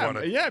in? Or Yeah, do you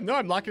wanna... yeah. No,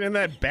 I'm locking in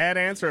that bad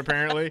answer,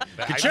 apparently.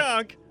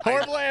 Ka-chunk.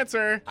 Horrible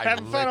answer.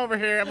 Having fun over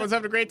here. Everyone's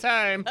having a great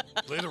time.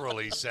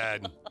 Literally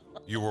said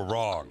you were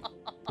wrong.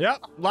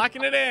 Yep,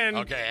 locking it in.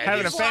 Okay.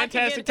 Having a he's-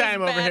 fantastic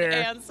time over here.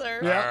 Answer.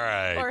 All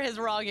right. Or his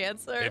wrong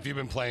answer. If you've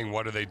been playing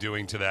What Are They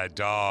Doing to That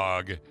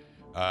Dog,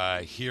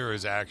 here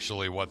is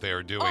actually what they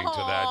are doing to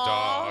that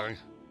dog.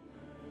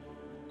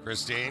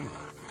 Christine,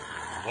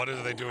 what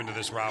are they doing to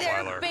this They're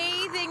Rottweiler?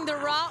 bathing the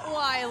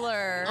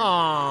Rottweiler.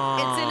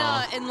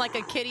 Aww. It's in like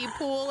a kiddie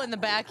pool in the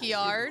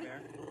backyard.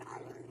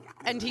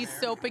 And he's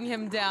soaping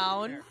him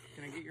down.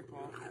 Can I get your paw?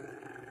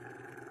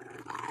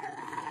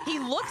 He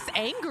looks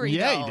angry,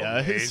 Yeah, though. he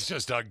does. He's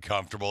just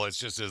uncomfortable. It's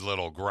just his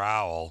little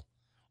growl.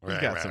 He's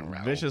got some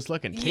vicious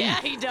looking teeth.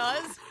 Yeah, he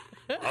does.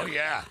 Oh,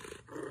 yeah.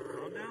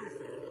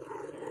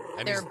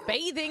 And They're he's-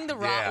 bathing the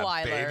Yeah,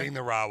 Rottweiler. bathing the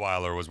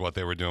Rottweiler was what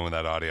they were doing with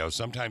that audio.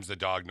 Sometimes the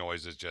dog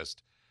noise is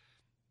just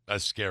a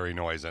scary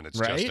noise, and it's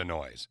just Right? a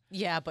noise.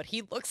 Yeah, but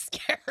he looks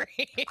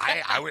scary.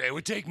 It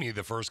would take me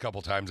the first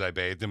couple times I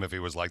bathed him. If he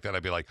was like that,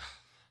 I'd be like,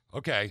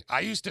 okay.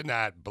 I used to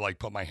not like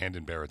put my hand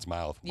in Barrett's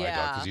mouth, my dog,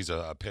 Yeah. because he's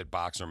a pit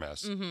boxer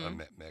mix,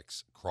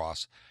 mix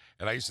cross.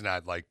 And I used to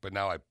not like, but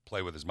now I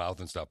play with his mouth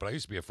and stuff. But I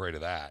used to be afraid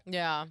of that.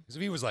 Yeah. Because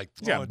if he was like,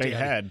 He's got "Oh, a big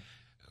Daddy," head.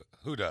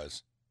 who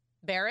does?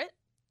 Barrett?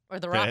 Or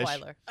the Fish.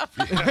 Rottweiler.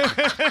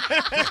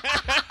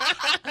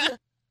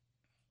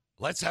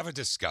 Let's have a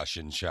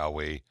discussion, shall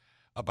we,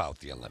 about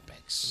the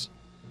Olympics.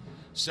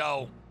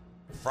 So,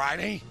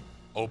 Friday,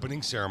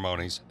 opening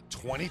ceremonies,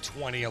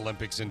 2020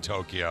 Olympics in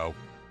Tokyo.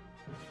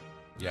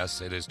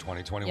 Yes, it is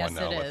 2021 Yes,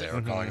 now, it but is. they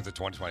were calling it the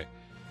 2020.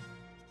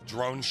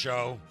 Drone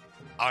show,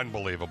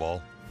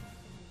 unbelievable.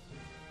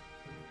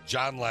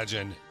 John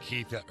Legend,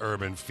 Keith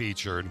Urban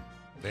featured.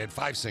 They had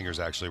 5 singers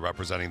actually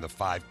representing the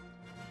 5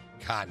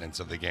 continents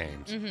of the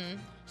games. Mm-hmm.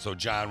 So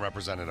John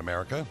represented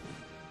America.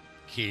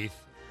 Keith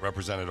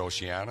represented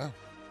Oceania.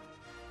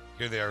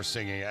 Here they are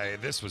singing.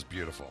 This was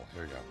beautiful.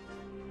 Here we go.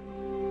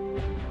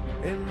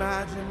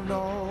 Imagine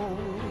no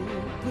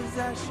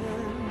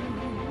possession.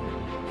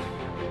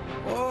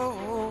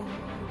 Oh,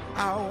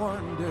 I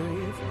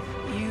wonder if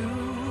you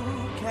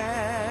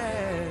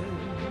can.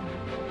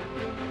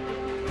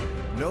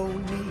 No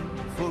need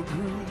for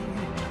greed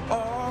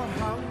or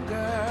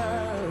hunger.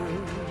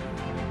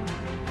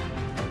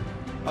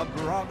 A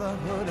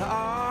brotherhood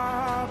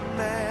of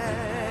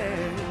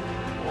man.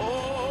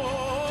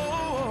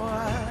 Oh,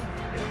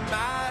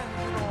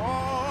 imagine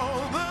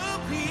all the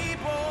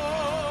people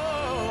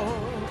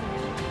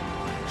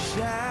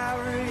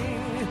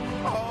sharing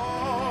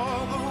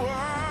all the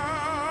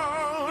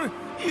world.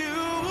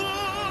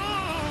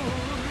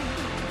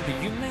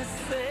 You may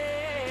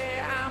say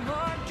I'm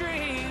a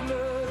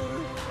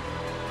dreamer,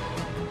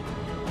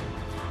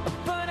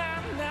 but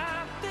I'm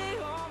not the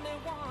only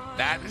one.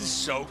 That is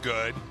so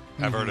good.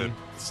 I've heard it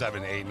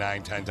 7, 8,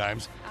 9, 10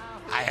 times.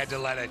 I had to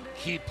let it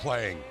keep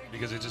playing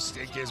because it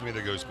gives me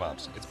the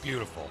goosebumps. It's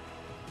beautiful.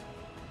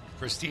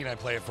 Christine, I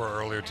played it for her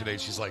earlier today.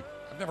 She's like,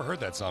 I've never heard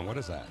that song. What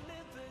is that?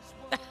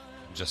 I'm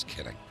just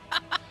kidding. All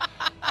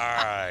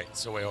right.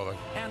 So wait, hold on.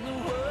 And the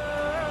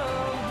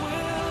world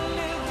will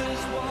live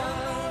this one.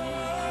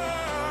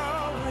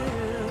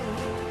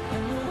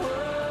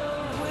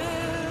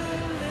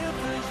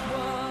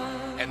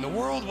 And the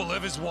world will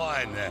live as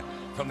one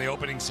from the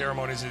opening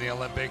ceremonies of the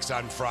Olympics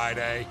on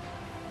Friday.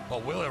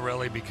 But will it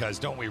really? Because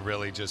don't we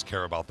really just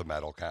care about the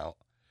medal count?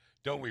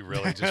 Don't we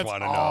really just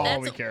want to know?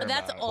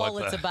 That's all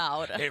it's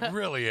about. It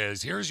really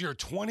is. Here's your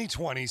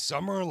 2020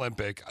 Summer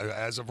Olympic,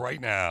 as of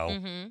right now,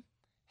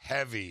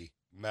 heavy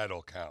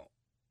medal count.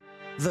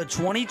 The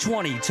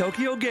 2020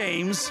 Tokyo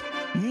Games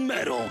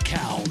medal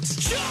count.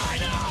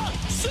 China,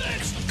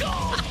 6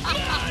 gold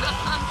medals.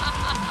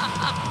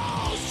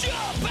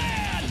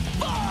 Japan,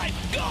 5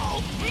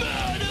 gold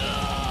medals.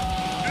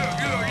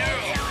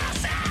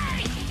 USA,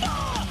 4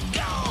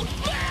 gold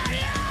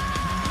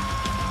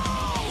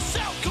medals.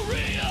 South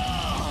Korea,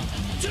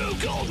 2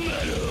 gold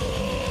medals.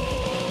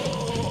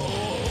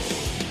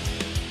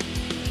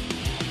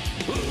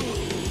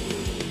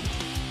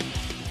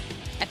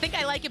 I think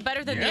I like it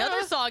better than the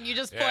other song you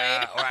just played.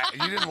 Yeah, right.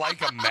 You didn't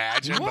like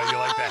Imagine, but you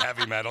like the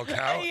heavy metal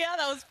count? Yeah,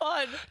 that was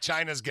fun.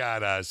 China's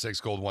got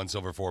 6 gold, 1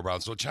 silver, 4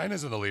 bronze. So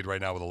China's in the lead right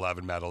now with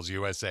 11 medals.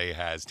 USA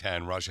has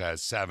 10. Russia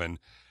has 7.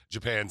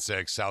 Japan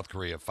 6. South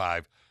Korea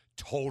 5.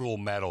 Total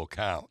medal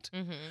count.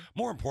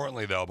 More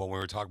importantly, though, but when we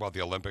were talking about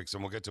the Olympics,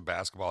 and we'll get to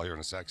basketball here in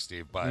a sec,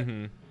 Steve, but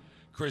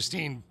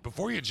Christine,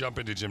 before you jump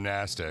into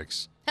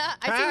gymnastics, I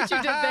see what you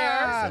did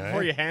there.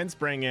 Before your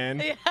handspring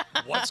in.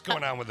 what's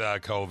going on with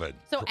COVID?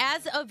 So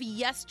as of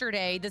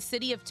yesterday, the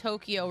city of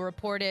Tokyo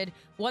reported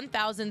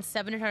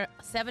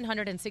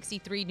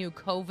 1,763 new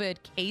COVID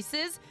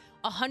cases.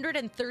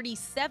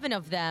 137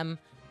 of them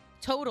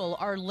total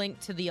are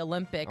linked to the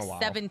Olympics. Oh, wow.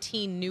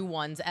 17 new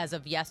ones as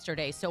of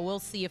yesterday. So we'll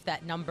see if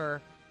that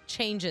number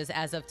changes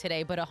as of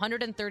today. But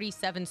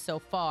 137 so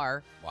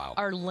far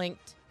are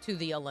linked to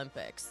the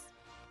Olympics.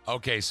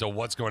 Okay, so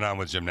what's going on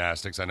with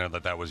gymnastics? I know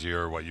that was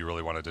what you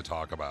really wanted to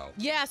talk about.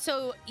 Yeah,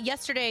 so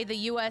yesterday the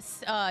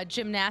U.S.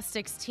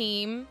 Gymnastics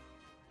team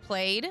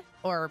played,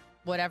 or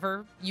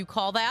whatever you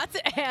call that,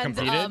 and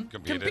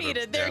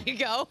competed. There you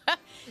go.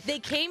 They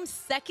came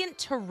second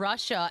to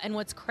Russia, and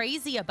what's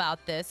crazy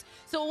about this,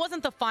 so it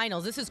wasn't the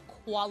finals. This is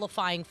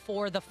qualifying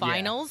for the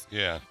finals.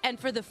 Yeah. And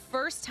for the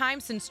first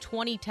time since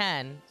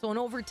 2010, so in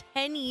over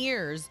 10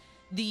 years,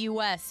 the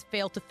U.S.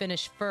 failed to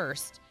finish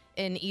first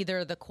in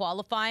either the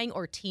qualifying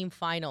or team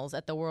finals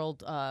at the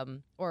World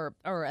or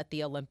at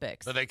the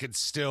Olympics. So they could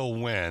still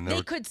win.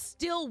 They could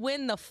still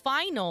win the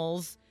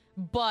finals,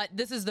 but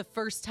this is the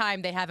first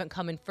time they haven't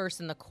come in first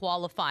in the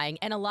qualifying.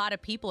 And a lot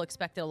of people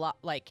expected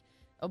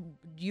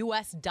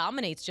U.S.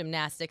 dominates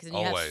gymnastics, and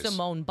you have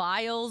Simone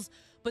Biles.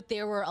 But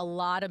there were a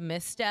lot of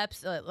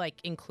missteps,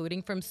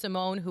 including from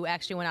Simone, who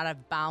actually went out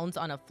of bounds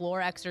on a floor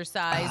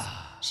exercise.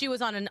 She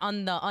was on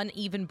the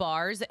uneven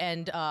bars,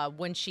 and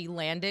when she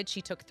landed,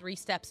 she took 3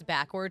 steps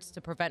backwards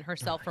to prevent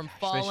herself from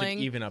falling. They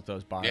should even up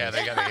those bars. Yeah,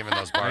 they got to even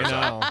those bars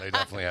up. They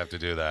definitely have to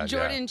do that.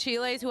 Jordan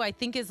Chiles, who I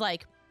think is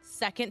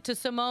second to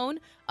Simone,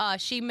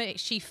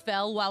 she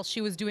fell while she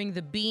was doing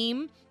the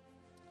beam,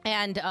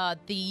 and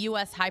the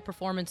U.S. high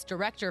performance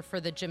director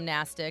for the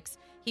gymnastics,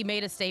 he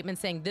made a statement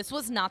saying this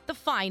was not the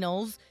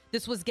finals.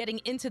 This was getting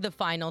into the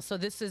finals. So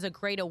this is a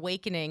great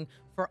awakening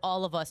for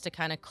all of us to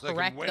kind of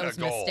correct those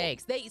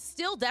mistakes. They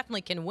still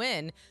definitely can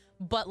win,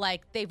 but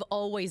like they've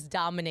always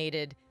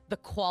dominated the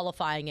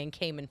qualifying and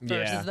came in first. Yeah.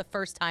 This is the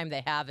first time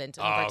they haven't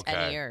in over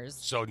 10 years.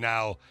 So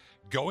now,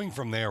 going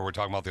from there, we're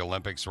talking about the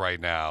Olympics right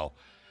now.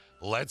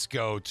 Let's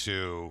go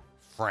to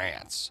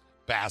France.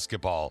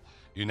 Basketball,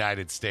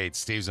 United States.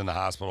 Steve's in the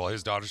hospital.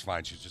 His daughter's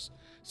fine. She's just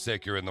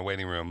sick. You're in the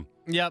waiting room.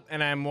 Yep,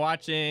 and I'm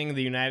watching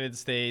the United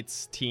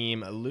States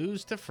team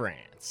lose to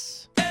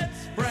France.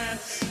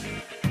 France.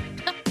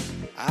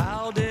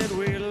 How did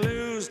we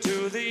lose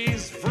to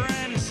these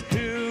French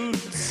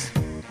dudes?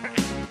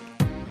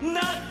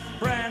 Not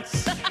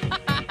France.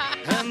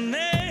 And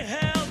they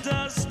held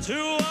us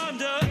to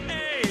under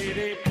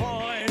 80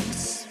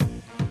 points.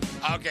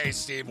 Okay,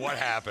 Steve, what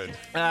happened?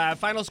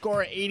 Final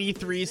score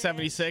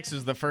 83-76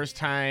 is the first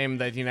time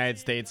that the United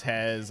States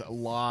has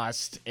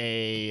lost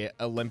a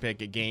Olympic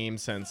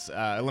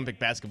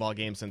basketball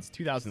game since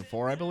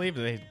 2004, I believe.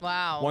 They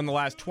won the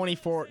last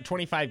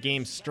 25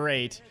 games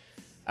straight.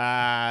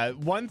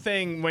 One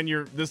thing when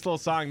you're this little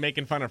song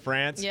making fun of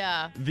France,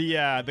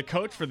 the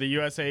coach for the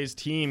USA's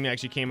team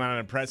actually came out on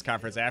a press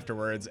conference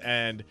afterwards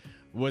and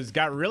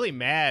got really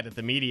mad at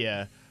the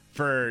media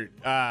for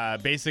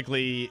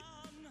basically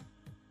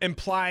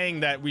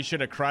implying that we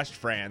should have crushed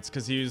France,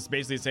 because he was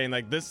basically saying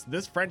like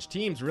this French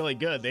team's really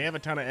good. They have a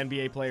ton of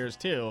NBA players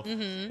too.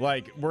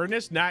 Like we're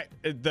just not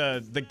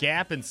the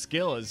gap in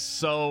skill is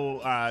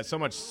so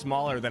much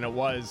smaller than it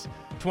was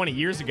 20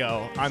 years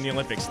ago on the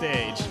Olympic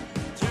stage.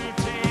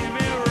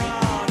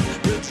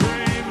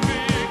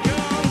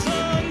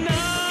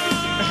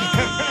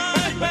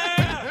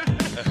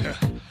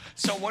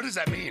 So what does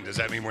that mean? Does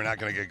that mean we're not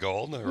going to get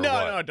gold? Or No,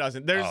 what? no, it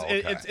doesn't.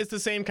 It's the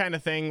same kind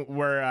of thing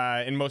where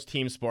in most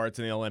team sports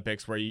in the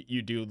Olympics where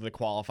you do the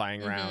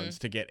qualifying rounds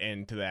to get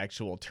into the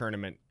actual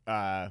tournament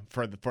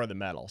for the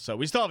medal. So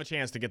we still have a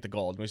chance to get the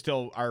gold. We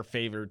still are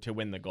favored to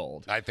win the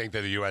gold. I think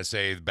that the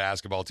USA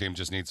basketball team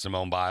just needs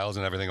Simone Biles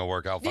and everything will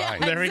work out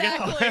fine. There we go.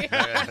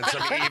 And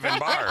some even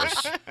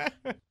bars.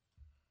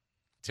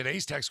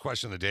 Today's text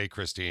question of the day,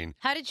 Christine.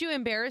 How did you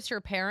embarrass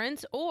your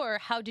parents, or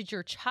how did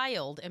your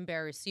child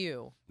embarrass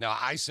you? Now,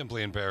 I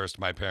simply embarrassed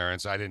my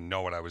parents. I didn't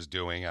know what I was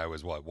doing. I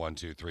was, 1,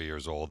 2, 3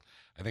 years old.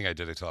 I think I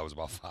did it till I was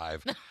about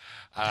 5.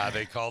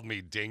 They called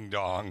me Ding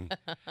Dong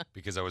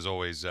because I was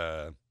always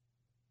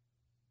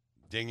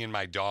dinging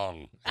my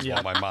dong, is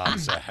what my mom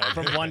said.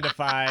 From 1 to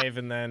 5,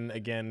 and then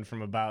again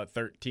from about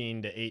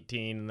 13 to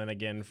 18, and then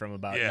again from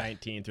about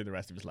 19 through the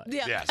rest of his life.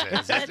 Yeah.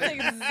 Yes, That's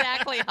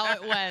exactly how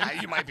it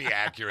went. You might be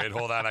accurate.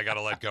 Hold on, I got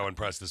to let go and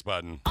press this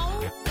button.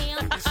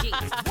 OMG.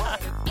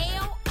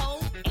 LOL.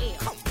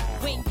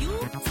 When you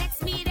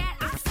text me that,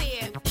 I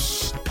said,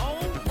 shh,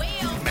 oh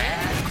well.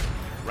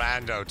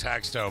 Rando,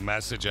 texto,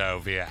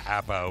 messageo via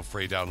Appo,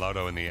 free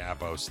downloado in the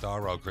Appo Store,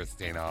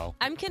 Christino.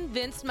 I'm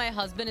convinced my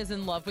husband is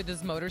in love with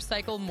his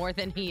motorcycle more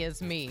than he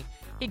is me.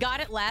 He got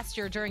it last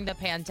year during the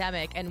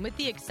pandemic, and with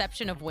the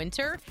exception of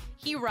winter,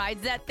 he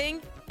rides that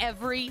thing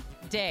every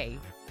day.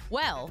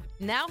 Well,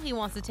 now he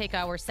wants to take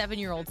our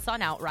 7-year-old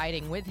son out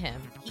riding with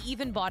him. He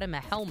even bought him a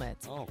helmet.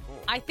 Oh,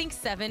 cool. I think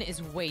 7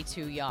 is way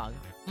too young.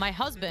 My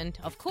husband,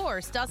 of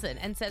course, doesn't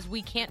and says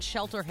we can't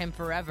shelter him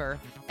forever,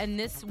 and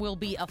this will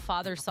be a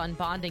father-son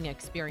bonding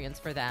experience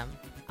for them.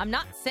 I'm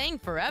not saying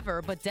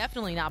forever, but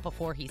definitely not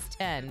before he's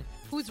 10.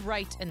 Who's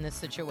right in this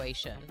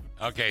situation?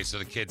 Okay, so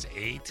the kid's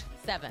 8?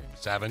 7.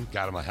 7,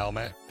 got him a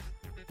helmet.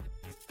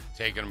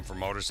 Taking him for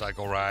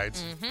motorcycle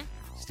rides. Mm-hmm.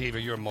 Steve, are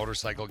you a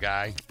motorcycle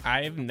guy?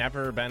 I've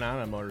never been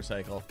on a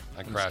motorcycle.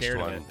 I I'm crashed scared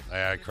of one. it.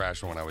 I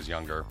crashed one when I was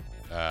younger.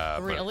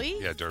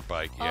 Really? Yeah, dirt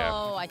bike. Yeah.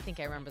 Oh, I think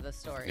I remember the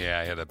story. Yeah,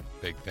 I had a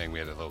big thing. We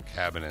had a little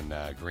cabin in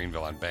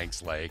Greenville on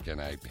Banks Lake, and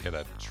I hit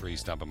a tree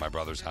stump in my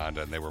brother's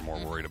Honda, and they were more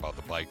worried about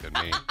the bike than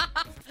me.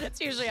 That's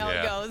usually how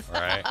it goes.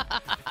 Right?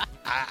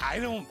 I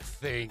don't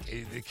think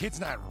the kid's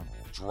not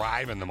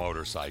driving the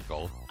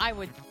motorcycle. I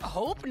would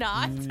hope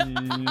not.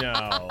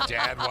 No.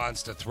 Dad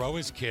wants to throw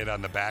his kid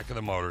on the back of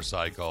the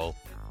motorcycle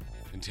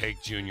and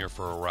take Junior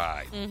for a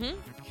ride. Mm-hmm.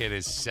 Kid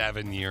is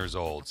 7 years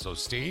old. So,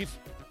 Steve?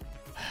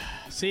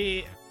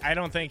 See, I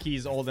don't think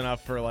he's old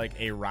enough for like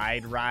a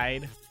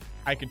ride.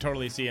 I could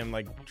totally see him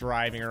like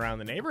driving around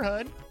the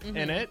neighborhood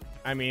in it.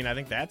 I mean, I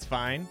think that's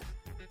fine.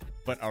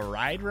 But a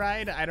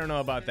ride? I don't know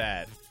about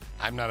that.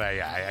 I'm not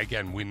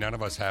again, none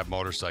of us have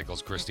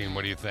motorcycles. Christine,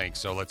 what do you think?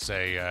 So let's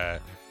say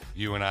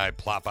you and I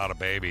plop out a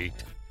baby,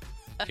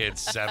 kid's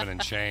 7 and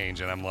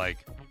change, and I'm like,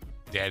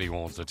 Daddy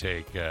wants to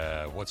take,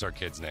 what's our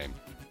kid's name?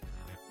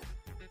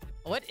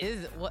 What?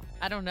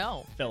 I don't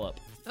know. Philip.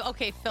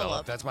 Okay,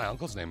 Philip. That's my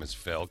uncle's name is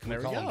Phil. Can we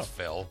call him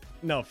Phil?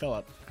 No,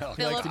 Philip.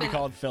 He likes to be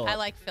called Philip. I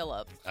like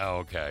Philip. Oh,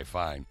 okay,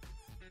 fine.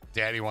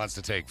 Daddy wants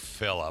to take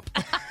Philip.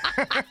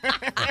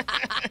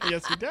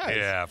 Yes, he does.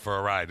 Yeah, for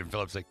a ride. And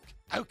Philip's like,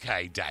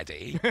 okay,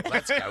 Daddy,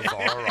 let's go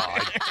for a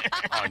ride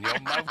on your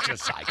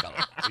motorcycle.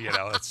 You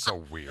know, it's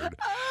so weird.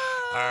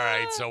 All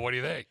right, so what do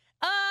you think?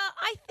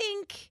 I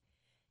think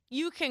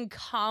you can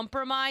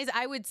compromise.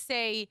 I would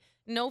say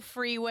no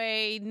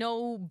freeway,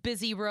 no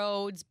busy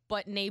roads,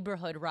 but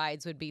neighborhood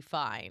rides would be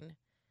fine.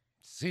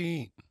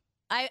 See,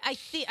 I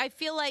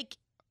feel like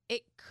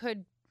it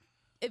could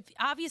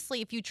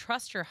if you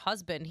trust your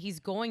husband, he's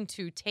going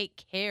to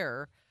take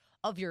care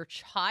of your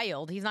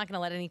child. He's not going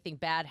to let anything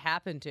bad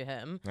happen to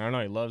him. I don't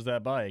know. He loves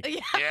that bike.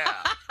 Yeah.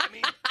 I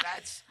mean,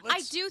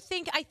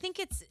 I think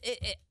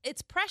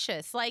it's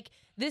precious. Like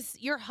this,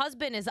 your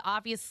husband is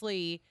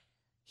obviously,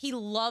 he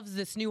loves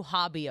this new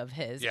hobby of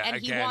his, Yeah, and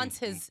again, he wants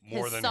his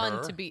than son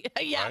her, to be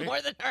right?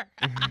 more than her.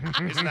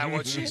 Isn't that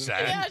what she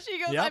said? Yeah,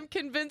 she goes, I'm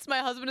convinced my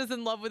husband is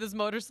in love with his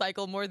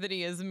motorcycle more than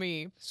he is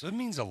me. So it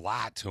means a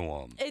lot to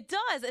him. It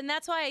does, and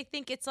that's why I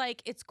think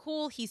it's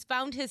cool. He's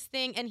found his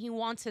thing, and he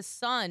wants his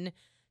son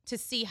to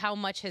see how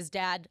much his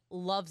dad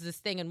loves this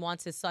thing and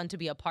wants his son to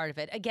be a part of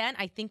it. Again,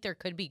 I think there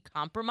could be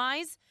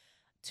compromise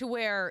to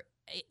where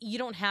you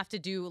don't have to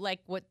do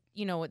like what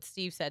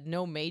Steve said,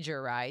 no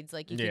major rides.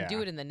 Like you can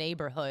do it in the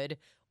neighborhood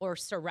or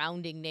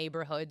surrounding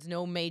neighborhoods,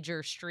 no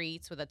major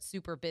streets where that's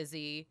super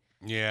busy.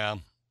 Yeah.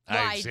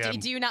 Why?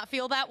 Do you not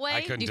feel that way?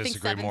 I couldn't do you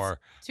disagree think more.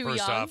 Too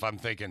First young? off, I'm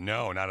thinking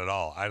no, not at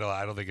all. I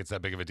don't think it's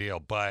that big of a deal.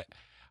 But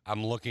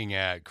I'm looking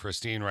at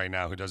Christine right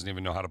now, who doesn't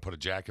even know how to put a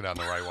jacket on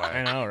the right way.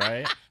 I know,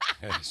 right?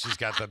 She's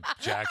got the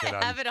jacket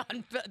on. Have it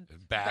on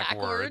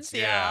backwards.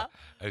 Yeah.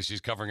 And she's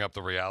covering up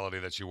the reality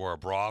that she wore a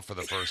bra for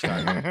the first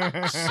time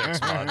in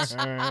 6 months.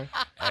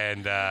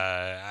 And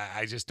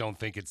I just don't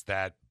think it's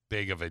that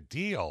big of a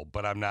deal,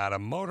 but I'm not a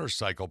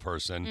motorcycle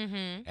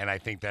person, and I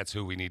think that's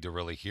who we need to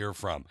really hear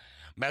from.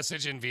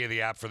 Message in via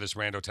the app for this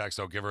rando text.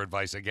 I'll give her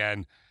advice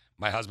again.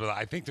 My husband,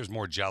 I think there's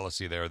more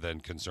jealousy there than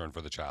concern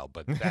for the child,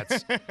 but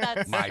that's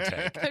my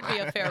take. Could be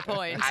a fair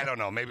point. I don't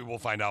know. Maybe we'll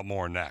find out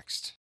more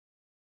next.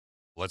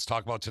 Let's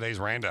talk about today's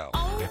rando.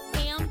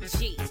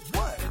 OMG.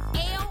 What?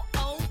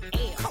 LOL.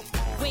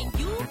 When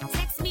you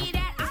text me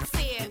that, I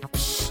said,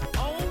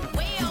 oh,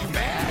 well.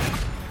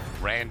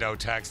 Rando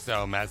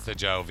texto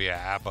messaggio via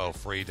Apple.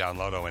 Free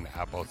downloado in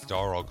Apple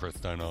Store,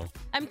 Cristino.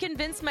 I'm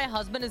convinced my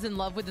husband is in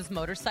love with his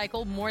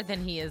motorcycle more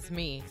than he is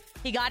me.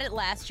 He got it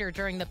last year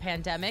during the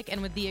pandemic,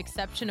 and with the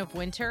exception of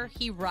winter,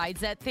 he rides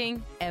that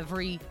thing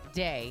every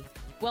day.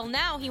 Well,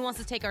 now he wants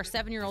to take our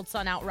 7-year-old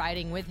son out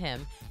riding with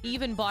him. He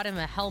even bought him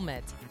a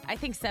helmet. I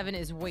think 7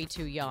 is way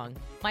too young.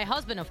 My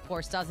husband, of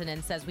course, doesn't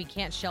and says we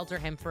can't shelter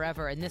him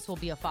forever, and this will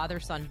be a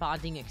father-son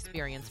bonding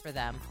experience for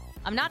them.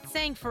 I'm not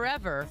saying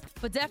forever,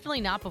 but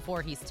definitely not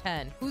before he's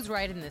 10. Who's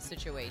right in this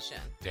situation?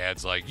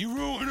 Dad's like, you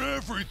ruin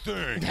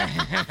everything.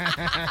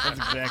 That's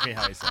exactly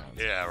how he sounds.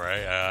 Yeah,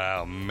 right?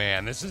 Oh,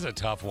 man, this is a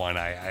tough one.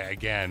 I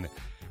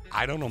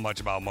don't know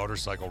much about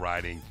motorcycle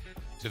riding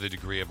to the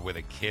degree of with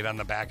a kid on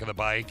the back of the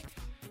bike,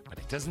 but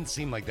it doesn't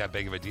seem like that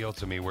big of a deal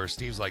to me, where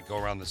Steve's like, go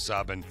around the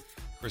sub, and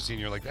Christine,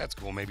 you're like, that's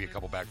cool, maybe a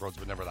couple back roads,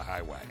 but never the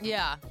highway.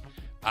 Yeah.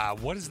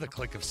 What is the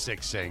Click of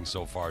Six saying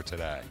so far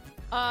today?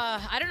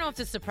 I don't know if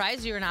this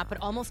surprised you or not, but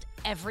almost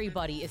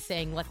everybody is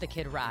saying let the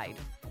kid ride.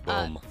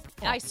 Boom.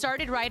 I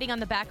started riding on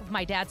the back of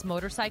my dad's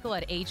motorcycle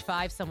at age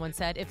 5, someone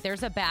said. If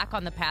there's a back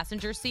on the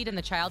passenger seat and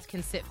the child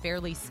can sit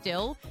fairly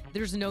still,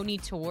 there's no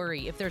need to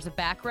worry. If there's a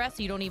backrest,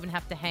 you don't even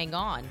have to hang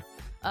on.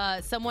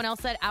 Someone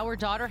else said, our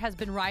daughter has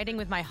been riding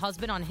with my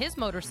husband on his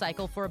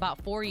motorcycle for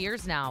about 4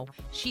 years now.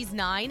 She's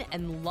 9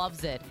 and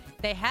loves it.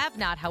 They have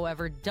not,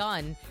 however,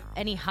 done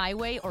any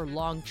highway or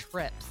long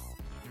trips.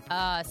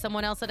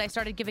 Someone else said, I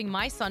started giving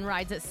my son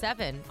rides at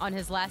 7 on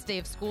his last day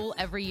of school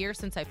every year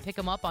since I pick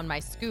him up on my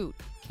scoot.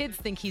 Kids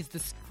think he's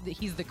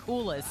the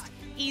coolest.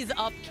 Ease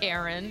up,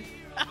 Karen.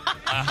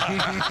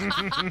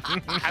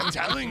 I'm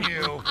telling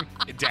you,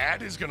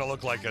 Dad is going to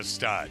look like a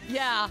stud.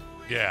 Yeah.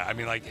 Yeah, I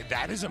mean, like,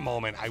 that is a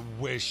moment I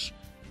wish,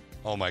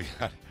 oh my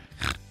God,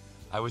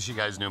 I wish you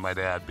guys knew my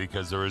dad,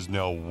 because there is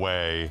no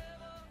way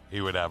he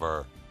would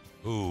ever,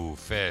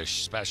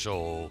 fish,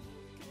 special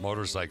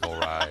motorcycle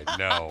ride.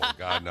 No,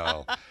 God,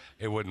 no.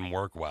 It wouldn't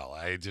work well.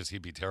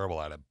 He'd be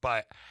terrible at it.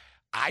 But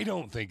I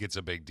don't think it's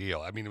a big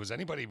deal. I mean, was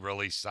anybody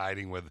really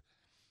siding with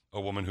a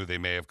woman who they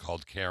may have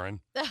called Karen?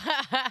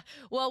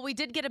 Well, we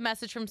did get a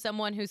message from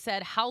someone who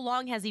said, how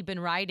long has he been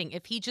riding?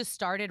 If he just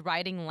started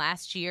riding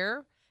last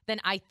year,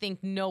 then I think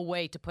no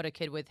way to put a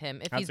kid with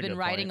him. If he's been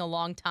riding a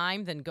long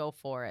time, then go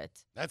for it.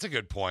 That's a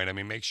good point. I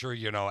mean, make sure,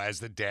 as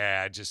the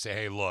dad, just say,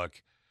 hey,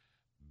 look,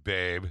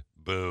 babe,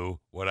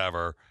 boo,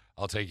 whatever.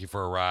 I'll take you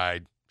for a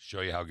ride,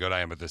 show you how good I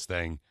am at this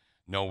thing.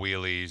 No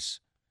wheelies,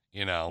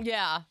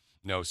 Yeah.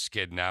 No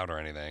skidding out or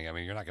anything. I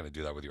mean, you're not going to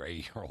do that with your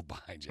 8-year-old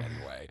behind you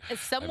anyway.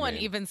 Someone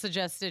even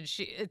suggested,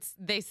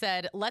 they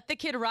said, let the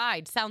kid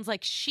ride. Sounds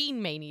like she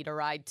may need a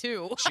ride,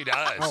 too. She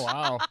does. Oh,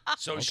 wow.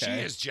 So she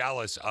is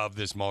jealous of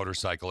this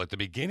motorcycle. At the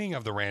beginning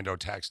of the rando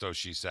texto,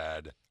 she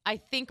said, I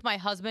think my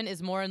husband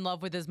is more in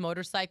love with his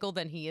motorcycle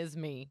than he is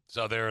me.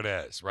 So there it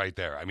is, right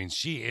there. I mean,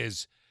 she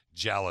is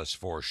jealous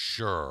for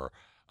sure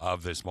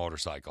of this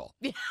motorcycle.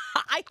 Yeah,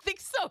 I think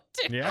so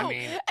too. Yeah. I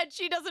mean, and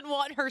she doesn't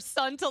want her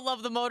son to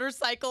love the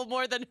motorcycle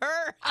more than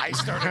her. I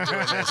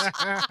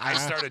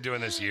started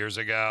doing this years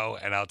ago,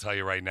 and I'll tell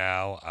you right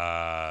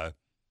now,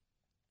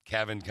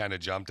 Kevin kind of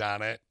jumped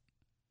on it.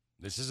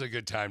 This is a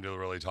good time to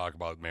really talk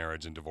about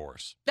marriage and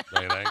divorce.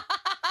 Don't you think?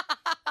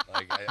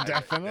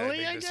 Definitely,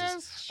 think I this guess.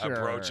 is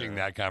approaching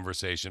that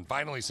conversation.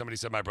 Finally, somebody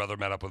said my brother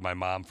met up with my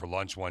mom for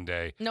lunch one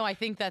day. No, I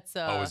think that's.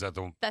 Is that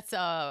the? That's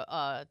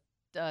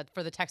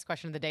for the text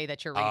question of the day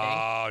that you're reading.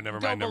 Oh, never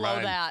mind. Go Never below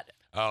mind. that.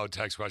 Oh,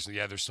 text question.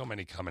 Yeah, there's so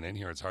many coming in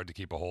here. It's hard to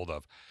keep a hold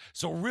of.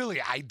 So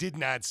really, I did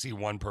not see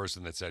one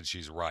person that said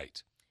she's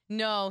right.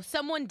 No,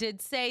 someone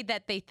did say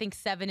that they think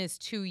 7 is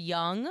too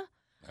young.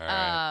 All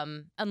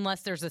right.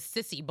 Unless there's a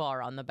sissy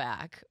bar on the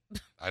back.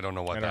 I don't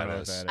know what that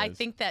is. I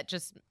think that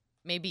just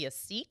maybe a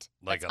seat.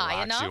 Like that's it high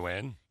locks enough. you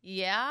in.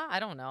 Yeah, I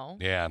don't know.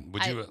 Yeah.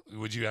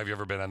 Would you have you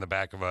ever been on the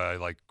back of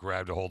a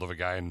grabbed a hold of a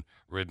guy and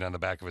ridden on the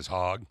back of his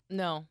hog?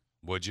 No.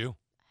 Would you?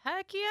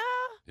 Heck yeah.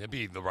 It'd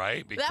be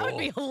right. Be that cool. would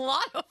be a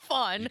lot of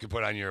fun. You could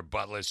put on your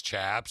buttless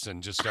chaps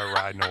and just start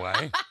riding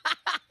away.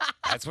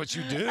 That's what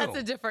you do. That's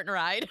a different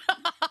ride.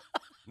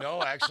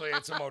 No, actually,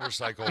 it's a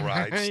motorcycle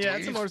ride. Steve. Yeah,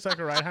 it's a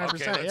motorcycle ride. 100%.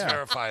 Okay, let's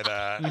verify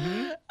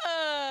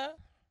that.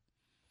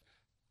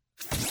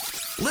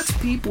 Let's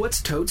peep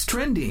what's totes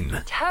trending.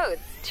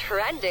 Toads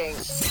trending.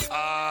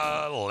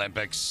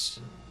 Olympics.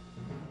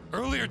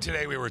 Earlier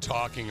today, we were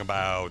talking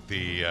about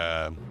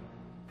the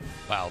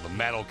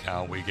medal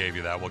count. We gave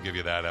you that. We'll give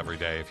you that every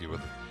day if you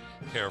would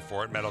care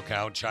for it. Medal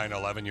count: China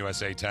 11,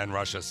 USA 10,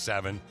 Russia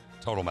 7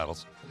 total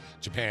medals,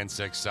 Japan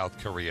 6, South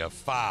Korea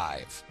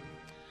 5.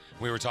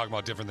 We were talking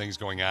about different things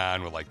going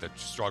on with the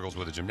struggles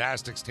with the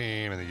gymnastics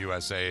team and the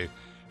USA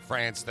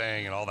France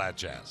thing and all that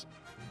jazz.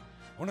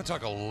 I want to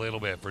talk a little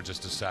bit for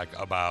just a sec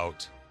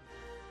about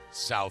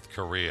South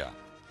Korea.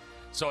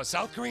 So a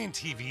South Korean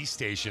TV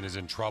station is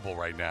in trouble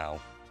right now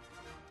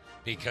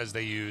because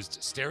they used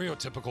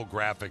stereotypical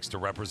graphics to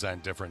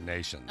represent different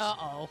nations.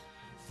 Uh-oh.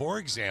 For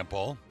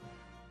example,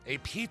 a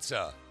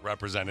pizza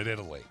represented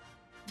Italy.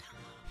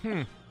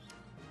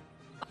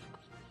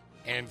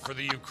 And for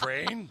the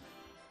Ukraine,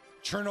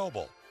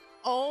 Chernobyl.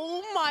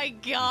 Oh my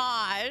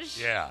gosh.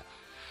 Yeah.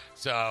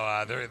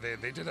 So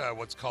they did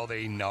what's called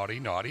a naughty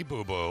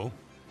boo-boo.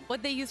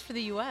 What'd they use for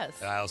the U.S.?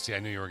 See, I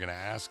knew you were going to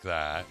ask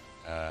that.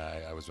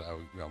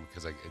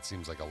 Because it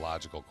seems like a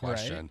logical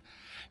question.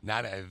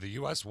 Right. The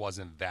U.S.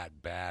 wasn't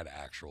that bad,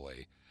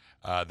 actually.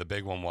 The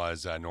big one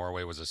was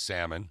Norway was a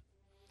salmon.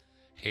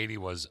 Haiti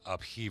was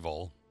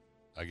upheaval.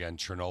 Again,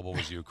 Chernobyl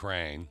was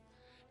Ukraine.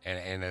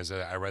 And as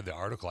I read the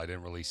article, I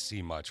didn't really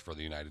see much for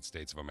the United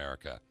States of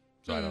America.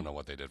 So I don't know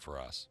what they did for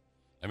us.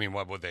 I mean,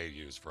 what would they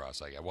use for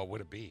us? What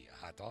would it be?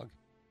 A hot dog?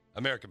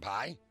 American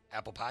pie?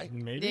 Apple pie?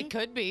 Maybe. It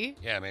could be.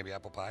 Yeah, maybe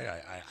apple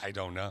pie. I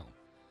don't know.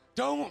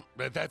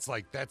 But that's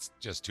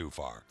just too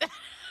far.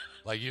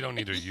 You don't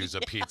need to use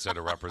a pizza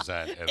to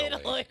represent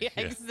Italy. Yeah.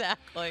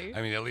 Exactly.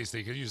 I mean, at least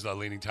they could use the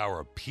Leaning Tower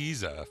of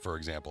Pisa, for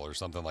example, or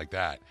something like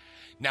that.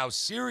 Now,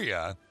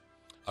 Syria,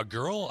 a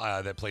girl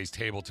that plays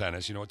table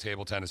tennis, you know what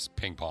table tennis is?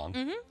 Ping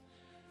pong.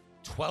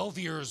 12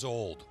 years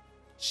old.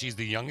 She's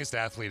the youngest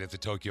athlete at the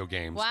Tokyo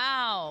Games.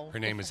 Wow. Her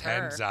name is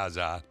Hen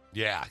Zaza.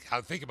 Yeah.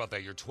 Think about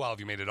that. You're 12.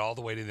 You made it all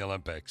the way to the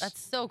Olympics.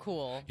 That's so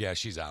cool. Yeah,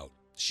 she's out.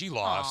 She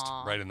lost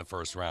right in the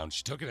first round.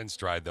 She took it in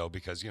stride, though,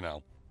 because,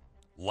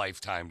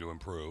 lifetime to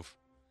improve.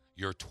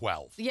 You're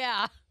 12.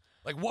 Yeah.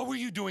 What were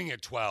you doing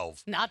at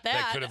 12? Not that.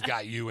 That could have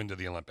got you into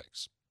the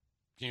Olympics.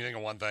 Can you think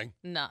of one thing?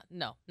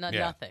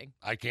 Nothing.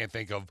 I can't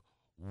think of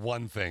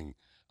one thing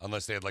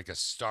unless they had a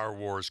Star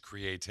Wars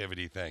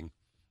creativity thing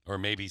or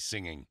maybe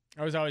singing.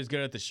 I was always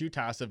good at the shoe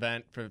toss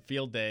event for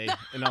field day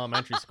in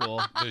elementary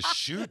school. The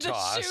shoe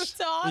toss? The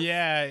shoe toss?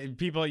 Yeah,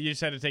 you just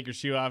had to take your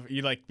shoe off.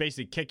 You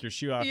basically kick your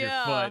shoe off your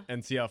foot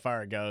and see how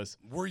far it goes.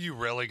 Were you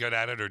really good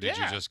at it, or did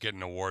you just get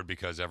an award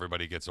because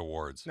everybody gets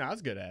awards? No, I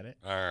was good at it.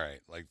 All right.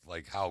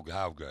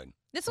 How good?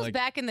 This was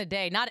back in the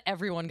day. Not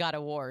everyone got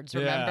awards,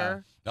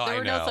 remember? No, there I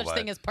were know, no such but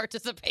thing as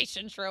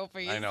participation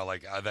trophies. I know,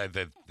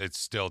 that it's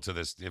still to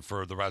this,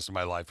 for the rest of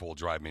my life, will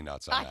drive me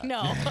nuts on that. I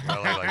know.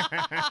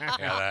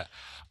 Really,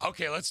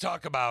 okay, let's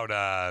talk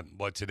about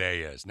what today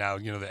is. Now,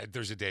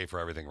 there's a day for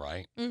everything,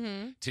 right?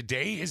 Mm-hmm.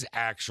 Today is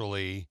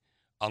actually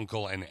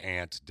Uncle and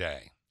Aunt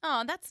Day.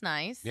 Oh, that's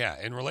nice. Yeah,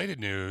 in related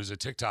news, a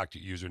TikTok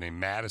user named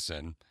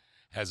Madison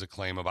has a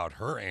claim about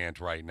her aunt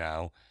right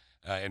now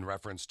in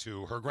reference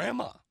to her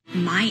grandma.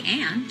 My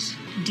aunt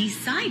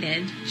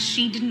decided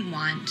she didn't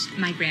want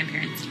my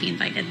grandparents to be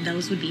invited.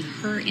 Those would be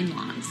her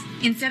in-laws.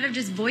 Instead of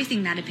just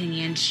voicing that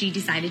opinion, she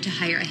decided to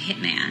hire a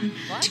hitman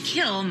to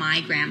kill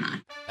my grandma.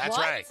 That's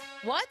right.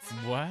 What?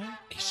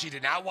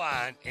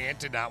 Aunt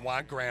did not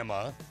want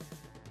grandma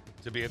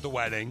to be at the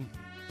wedding,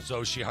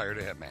 so she hired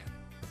a hitman.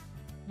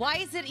 Why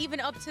is it even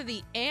up to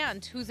the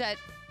aunt who's at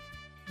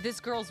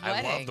this girl's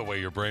wedding? I love the way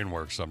your brain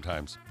works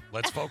sometimes.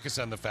 Let's focus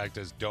on the fact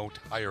is don't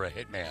hire a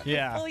hitman.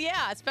 Yeah. Well,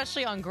 yeah,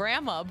 especially on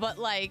grandma, but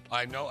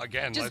I know,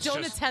 again, just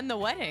don't attend the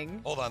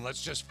wedding. Hold on,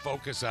 let's just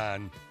focus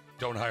on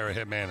don't hire a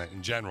hitman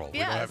in general. Yes. We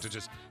don't have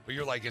to but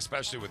you're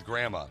especially with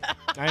grandma.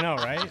 I know,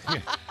 right?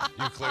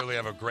 You clearly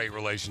have a great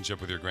relationship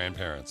with your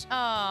grandparents.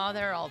 Oh,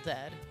 they're all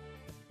dead.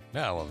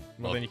 Yeah,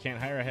 well, then you can't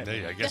hire a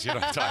hitman. I guess you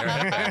don't have to hire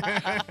a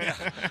hitman.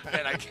 Yeah,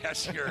 and I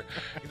guess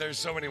there's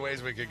so many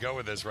ways we could go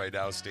with this right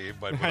now, Steve,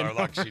 but with our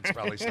luck, she'd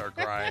probably start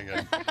crying,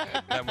 and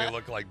then we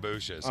look like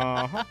Booshes.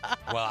 Uh-huh.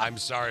 Well, I'm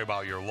sorry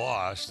about your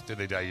loss. Did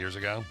they die years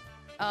ago?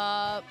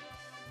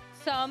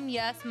 Some,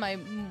 yes. My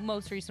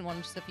most recent one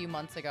was just a few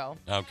months ago.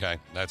 Okay,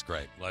 that's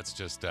great. Let's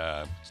just hit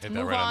that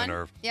Move right on on. the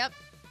nerve. Yep.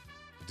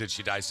 Did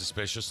she die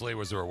suspiciously?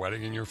 Was there a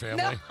wedding in your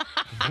family? No.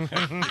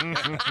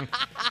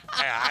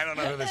 I don't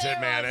know who this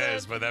hitman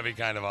is, but that'd be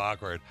kind of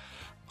awkward.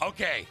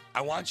 Okay,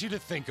 I want you to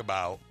think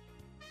about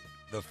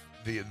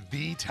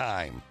the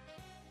time,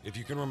 if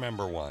you can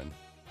remember one,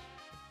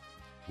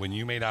 when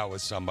you made out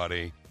with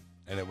somebody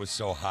and it was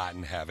so hot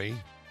and heavy.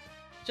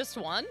 Just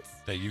once?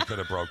 That you could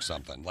have broke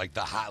something.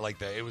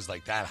 It was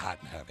like that hot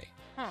and heavy.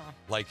 Huh.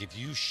 Like if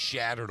you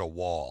shattered a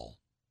wall,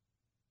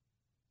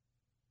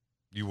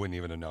 you wouldn't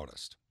even have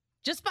noticed.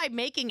 Just by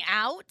making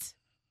out?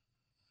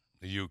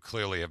 You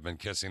clearly have been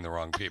kissing the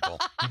wrong people.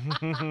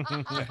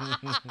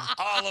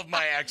 All of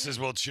my exes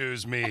will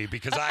choose me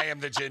because I am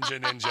the Ginger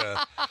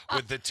Ninja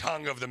with the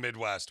tongue of the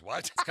Midwest.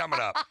 What's coming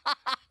up?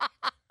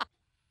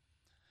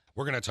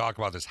 We're going to talk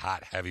about this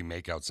hot, heavy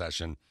makeout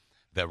session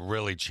that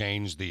really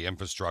changed the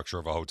infrastructure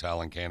of a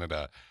hotel in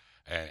Canada.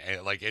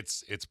 And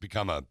it's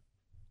become a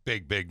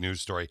big, big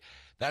news story.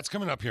 That's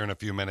coming up here in a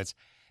few minutes.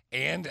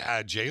 And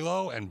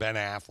J-Lo and Ben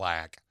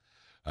Affleck.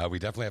 We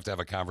definitely have to have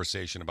a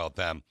conversation about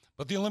them.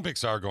 But the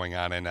Olympics are going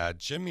on, and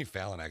Jimmy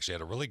Fallon actually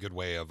had a really good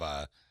way of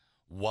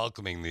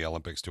welcoming the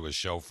Olympics to his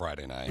show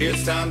Friday night.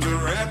 It's time to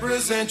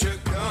represent your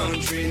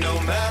country, no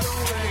matter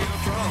where you're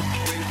from.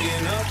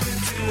 Waking up at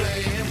 2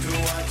 a.m. to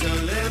watch a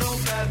little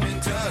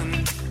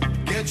badminton.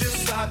 Get your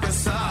soccer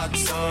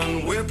socks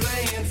on, we're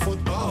playing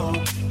football.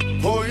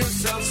 Pour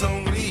yourself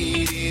some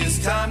weed, it's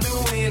time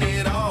to win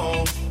it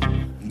all.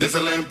 This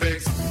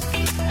Olympics.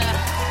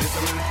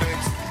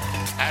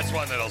 That's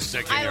one that'll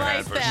stick in your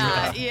head for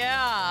that. sure.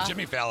 Yeah.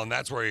 Jimmy Fallon,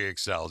 that's where he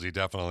excels. He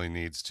definitely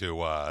needs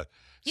to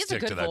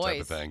stick to that voice.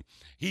 type of thing.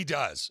 He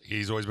does.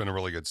 He's always been a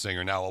really good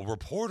singer. Now,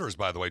 reporters,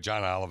 by the way,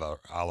 John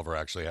Oliver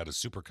actually had a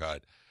supercut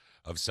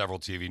of several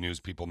TV news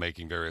people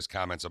making various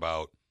comments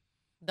about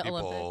the people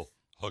Olympics.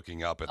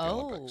 hooking up at the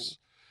Olympics.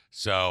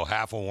 So,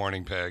 half a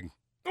warning pig.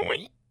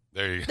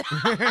 There you go.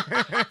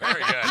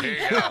 Very good. Here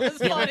you go.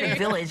 The Olympic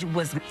Village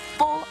was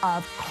full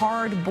of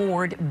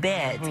cardboard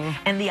beds.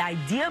 And the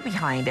idea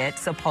behind it,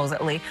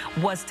 supposedly,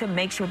 was to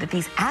make sure that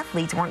these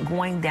athletes weren't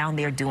going down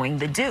there doing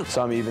the do.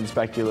 Some even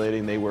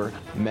speculating they were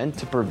meant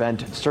to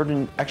prevent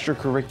certain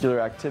extracurricular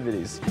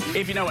activities.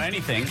 If you know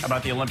anything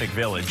about the Olympic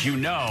Village, you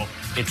know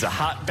it's a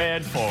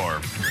hotbed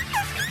for...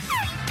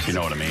 You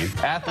know what I mean?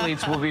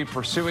 Athletes will be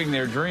pursuing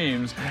their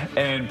dreams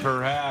and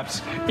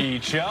perhaps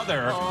each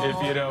other,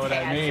 if you know what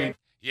I mean.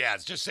 Yeah,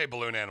 just say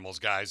balloon animals,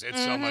 guys. It's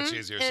so much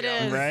easier. It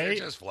is. Right? It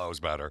just flows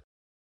better.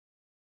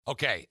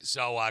 Okay,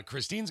 so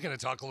Christine's going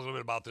to talk a little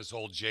bit about this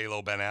whole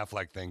J-Lo Ben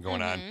Affleck thing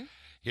going on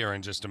here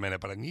in just a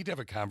minute, but I need to have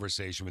a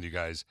conversation with you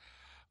guys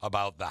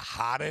about the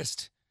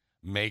hottest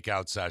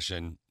makeout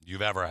session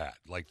you've ever had.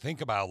 Like, think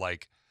about,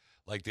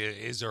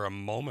 is there a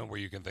moment where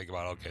you can think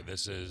about, okay,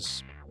 this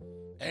is,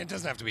 and it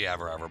doesn't have to be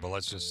ever, but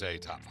let's just say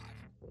top 5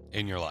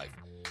 in your life.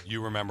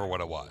 You remember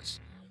what it was.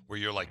 Where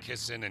you're like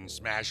kissing and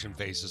smashing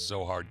faces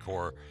so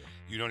hardcore,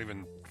 you don't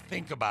even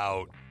think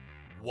about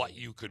what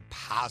you could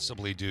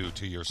possibly do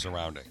to your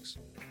surroundings.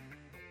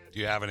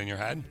 Do you have it in your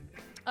head?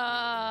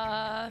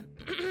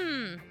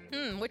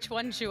 Which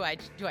one do I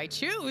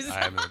choose?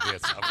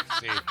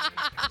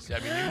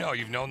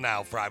 You've known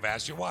now. I've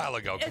asked you a while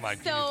ago. Come on,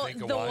 can you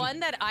think of the one? one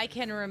that I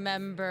can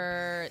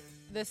remember,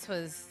 this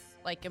was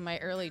like in my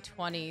early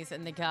 20s,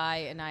 and the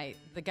guy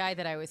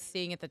that I was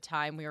seeing at the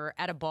time, we were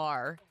at a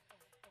bar.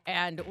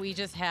 And we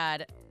just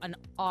had an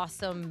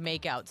awesome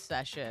makeout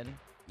session.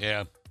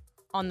 Yeah.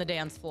 On the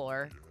dance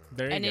floor.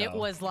 There you go. It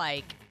was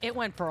it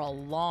went for a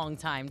long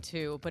time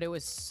too, but it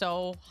was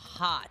so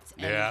hot.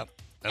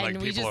 And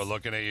people are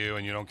looking at you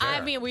and you don't care. I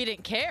mean, we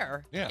didn't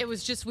care. Yeah. It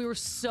was just, we were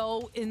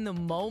so in the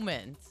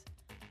moment.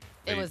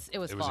 It was fun. It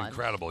was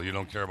incredible. You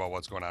don't care about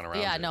what's going on around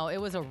you. Yeah, no, it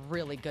was a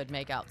really good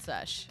makeout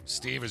sesh.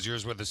 Steve, is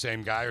yours with the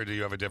same guy or do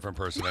you have a different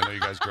person? I know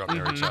you guys grew up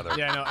near each other.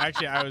 Yeah, no,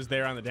 actually, I was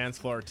there on the dance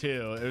floor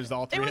too. It was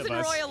all three of us. It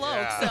was in Royal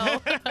Oak, so.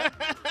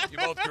 You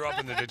both grew up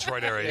in the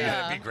Detroit area.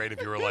 Yeah. It'd be great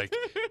if you were like,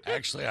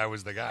 actually, I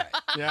was the guy.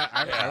 Yeah,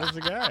 I was the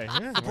guy.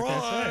 Yeah,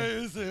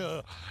 surprise.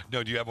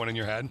 No, do you have one in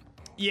your head?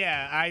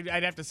 Yeah,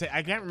 I'd have to say,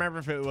 I can't remember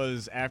if it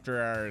was after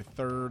our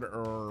 3rd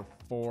or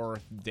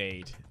 4th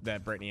date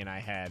that Brittany and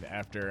I had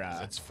after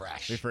it's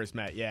fresh. We first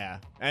met. Yeah.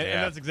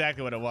 And that's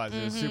exactly what it was.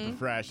 It was super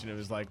fresh, and it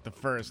was like the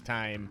first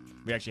time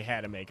we actually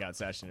had a makeout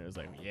session. It was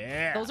like,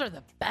 yeah. Those are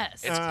the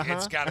best.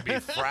 It's got to be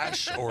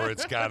fresh or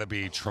it's got to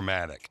be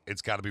traumatic.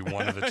 It's got to be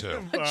one of the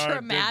two.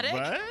 Traumatic?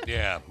 What?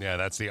 Yeah,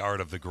 that's the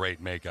art of the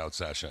great makeout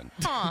session.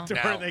 Huh. To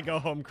where they go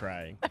home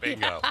crying.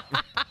 Bingo.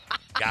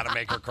 Gotta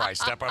make her cry.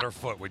 Step on her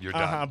foot when you're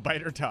done.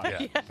 Bite her tongue.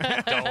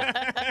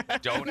 Yeah.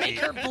 Don't Make eat.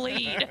 her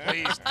bleed.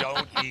 Please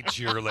don't eat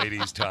your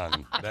lady's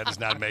tongue. That is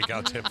not a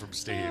make-out tip from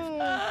Steve.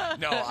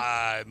 No,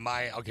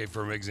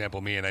 for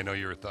example, me, and I know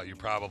you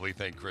probably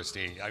think,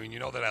 Christine, I mean, you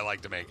know that I like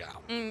to make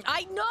out.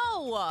 I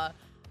know.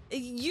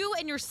 You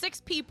and your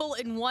 6 people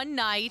in one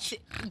night.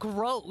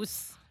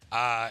 Gross.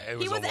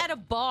 He was at a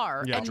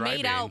bar and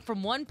made out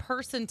from one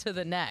person to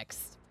the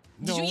next.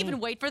 Did you even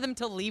wait for them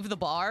to leave the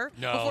bar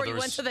before you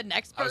went to the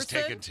next person? I was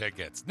taking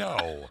tickets.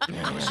 No.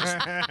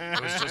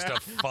 It was just a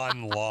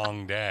fun,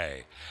 long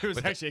day. It was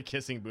actually a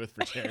kissing booth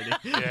for charity.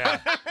 Yeah.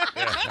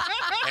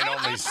 And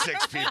only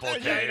 6 people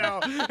came.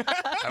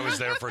 I was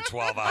there for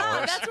 12 hours.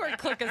 Oh, that's where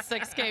Click of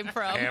 6 came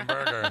from.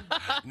 Hamburger.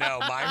 No,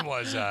 mine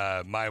was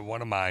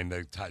one of mine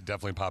that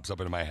definitely pops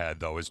up into my head,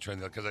 though, is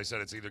trending because I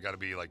said it's either got to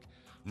be like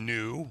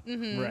new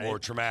or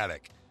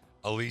traumatic.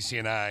 Alicia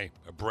and I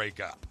break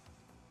up.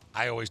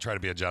 I always try to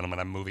be a gentleman.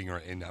 I'm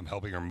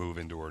helping her move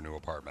into her new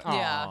apartment.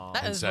 Yeah,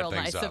 that is real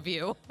nice of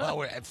you. Well,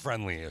 we're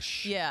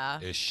friendly-ish.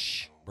 Yeah.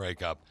 Ish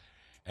breakup.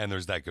 And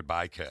there's that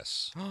goodbye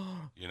kiss.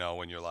 You know,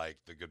 when you're like,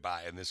 the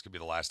goodbye, and this could be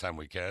the last time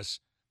we kiss.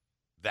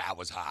 That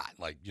was hot.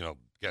 Like,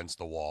 against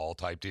the wall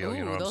type deal. Ooh,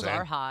 you know what I'm those saying?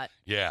 are hot.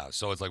 Yeah,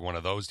 so it's like one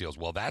of those deals.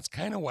 Well, that's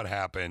kind of what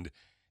happened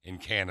in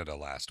Canada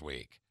last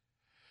week.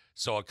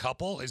 So a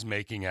couple is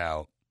making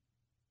out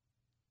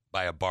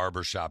by a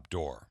barbershop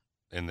door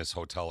in this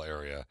hotel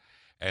area.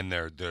 And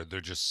they're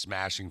just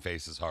smashing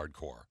faces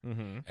hardcore.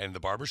 And the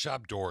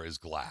barbershop door is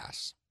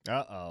glass.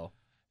 Uh-oh.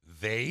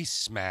 They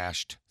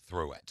smashed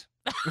through it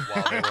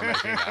while they were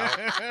making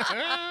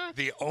out.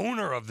 The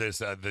owner of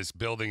this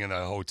building in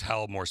the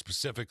hotel, more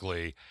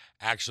specifically,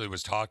 actually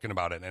was talking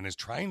about it and is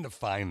trying to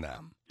find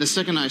them. The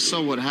second I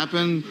saw what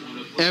happened,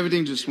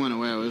 everything just went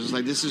away. I was just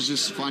like, this is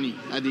just funny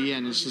at the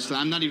end. It's just,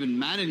 I'm not even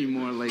mad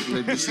anymore. Like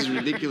this is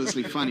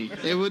ridiculously funny.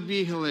 It would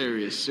be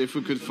hilarious if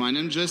we could find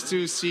them just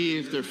to see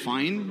if they're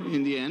fine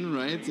in the end,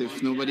 right?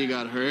 If nobody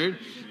got hurt.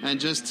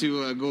 And just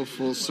to go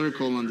full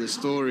circle on the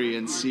story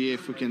and see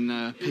if we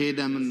can pay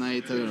them a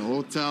night at a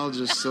hotel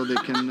just so they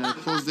can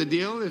close the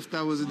deal, if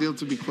that was a deal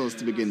to be closed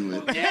to begin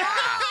with. Yeah!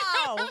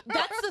 Wow,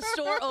 that's the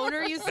store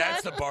owner, you said?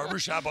 That's the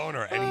barbershop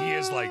owner. And he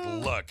is like,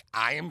 look,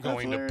 I am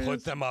going to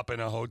put them up in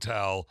a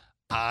hotel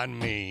on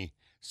me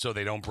so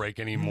they don't break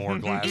any more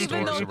glass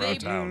Even doors though they around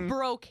town.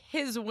 broke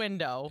his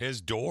window.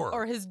 His door.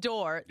 Or his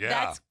door. Yeah.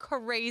 That's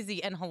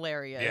crazy and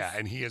hilarious. Yeah,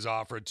 and he has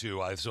offered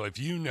to. So if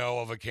you know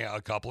of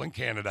a couple in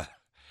Canada,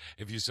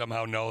 if you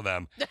somehow know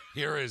them,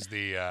 here is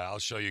the, I'll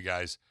show you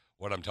guys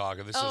what I'm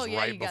talking. This is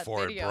right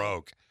before it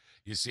broke.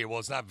 You see, well,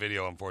 it's not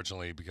video,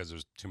 unfortunately, because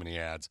there's too many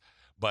ads.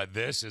 But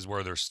this is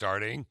where they're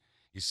starting.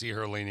 You see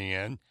her leaning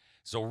in.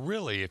 So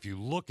really, if you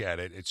look at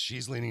it,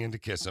 she's leaning in to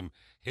kiss him.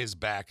 His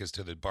back is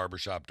to the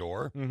barbershop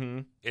door. Mm-hmm.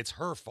 It's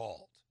her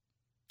fault.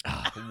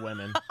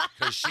 Women.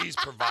 Because she's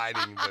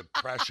providing the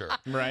pressure.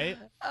 Right?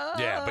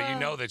 Yeah, but you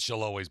know that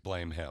she'll always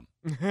blame him.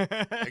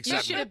 You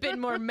should have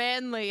been more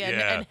manly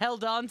and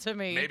held on to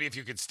me. Maybe if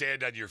you could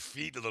stand on your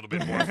feet a little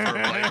bit more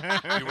firmly,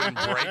 you wouldn't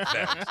break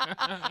things.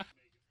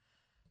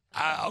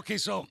 Okay,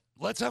 so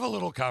let's have a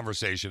little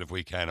conversation, if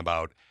we can,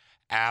 about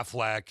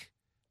Affleck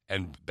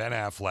and Ben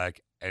Affleck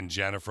and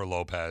Jennifer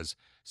Lopez.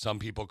 Some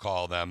people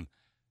call them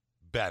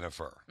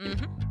Benifer.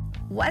 Mm-hmm.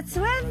 What's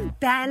with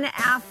Ben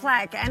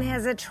Affleck and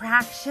his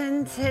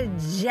attraction to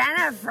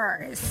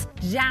Jennifers?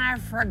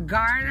 Jennifer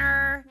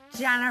Garner,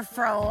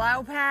 Jennifer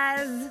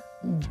Lopez,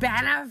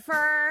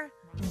 Benifer,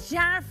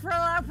 Jennifer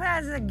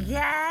Lopez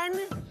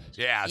again?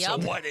 Yeah, so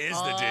what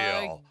is the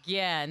deal?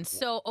 Again.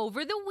 So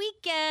over the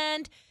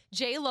weekend,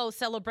 J-Lo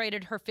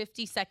celebrated her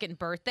 52nd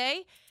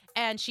birthday.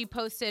 And she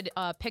posted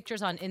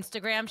pictures on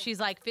Instagram. She's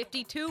like,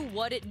 52,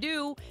 what it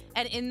do?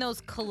 And in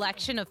those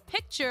collection of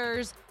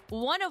pictures,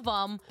 one of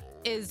them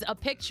is a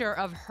picture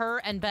of her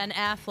and Ben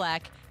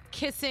Affleck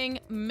kissing,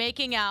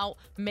 making out,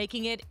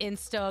 making it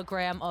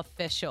Instagram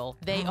official.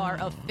 They are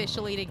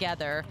officially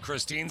together.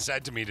 Christine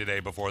said to me today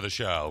before the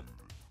show,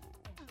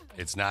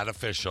 it's not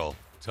official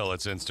till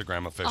it's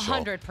Instagram official.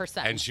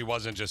 100%. And she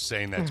wasn't just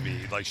saying that to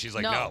be like, she's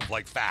like, no,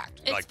 like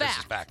fact. It's like, fact. This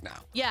is fact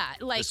now. Yeah,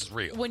 like this is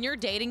real. When you're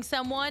dating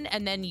someone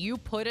and then you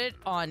put it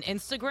on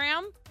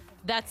Instagram,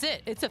 that's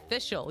it. It's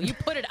official. You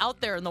put it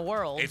out there in the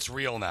world. It's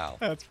real now.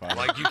 That's fine.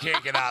 Like, you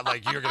can't get out.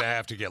 Like, you're going to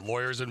have to get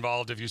lawyers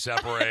involved if you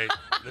separate.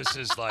 This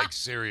is, like,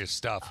 serious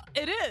stuff.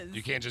 It is.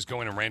 You can't just go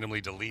in and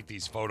randomly delete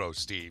these photos,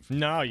 Steve.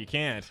 No, you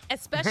can't.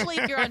 Especially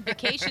if you're on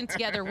vacation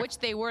together, which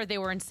they were. They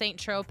were in St.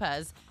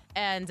 Tropez.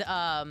 And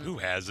who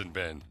hasn't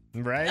been?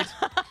 Right?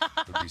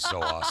 Would be so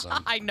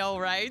awesome. I know,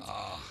 right?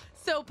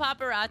 So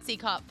paparazzi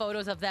caught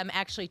photos of them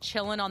actually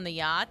chilling on the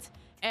yacht.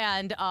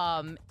 And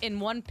in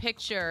one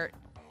picture,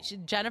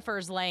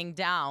 Jennifer's laying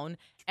down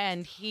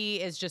and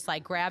he is just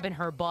like grabbing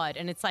her butt.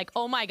 And it's like,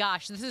 oh my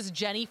gosh, this is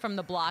Jenny from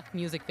the Block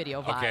music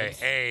video vibes. Okay,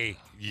 A,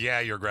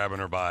 yeah, you're grabbing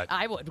her butt.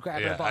 I would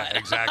grab her butt.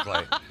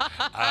 Exactly.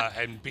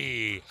 And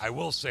B, I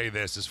will say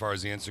this as far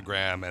as the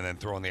Instagram and then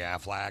throwing the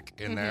Affleck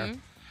in there.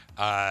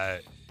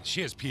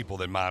 She has people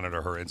that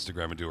monitor her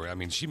Instagram and do her. I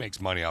mean, she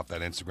makes money off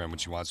that Instagram when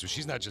she wants to.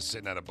 She's not just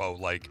sitting at a boat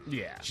like.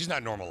 Yeah. She's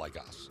not normal like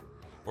us.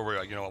 Where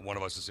we're, you know, one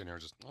of us is sitting here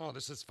and just, oh,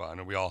 this is fun,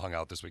 and we all hung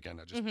out this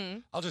weekend.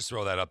 I'll just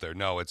throw that up there.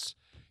 No,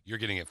 you're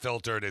getting it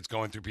filtered. It's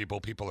going through people.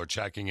 People are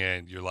checking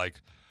it. You're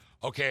like,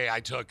 okay, I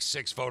took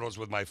 6 photos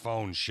with my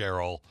phone,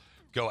 Cheryl.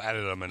 Go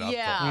edit them and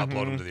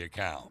upload them to the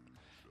account.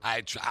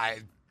 I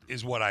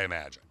is what I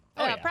imagine.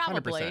 Oh, yeah,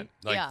 probably. 100%.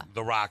 Like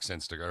The Rock's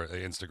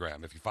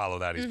Instagram. If you follow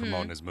that, he's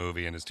promoting his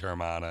movie and his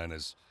Terramana and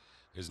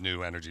his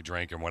new energy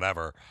drink and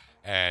whatever.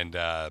 And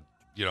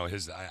you know,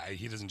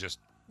 he doesn't just.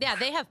 Yeah,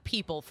 they have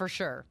people for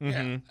sure.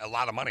 Yeah, a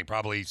lot of money,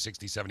 probably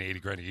 60, 70, 80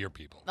 grand a year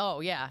people.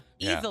 Oh, yeah.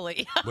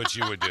 Easily. Which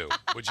you would do.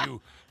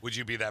 Would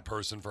you be that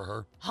person for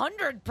her?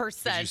 100%.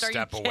 Would you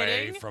step Are you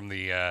away kidding? from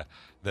the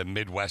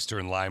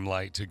Midwestern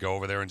limelight to go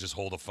over there and just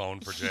hold a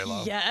phone for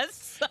J-Lo?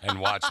 Yes. And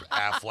watch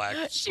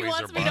Affleck She squeeze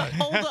her wants me butt? to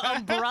hold the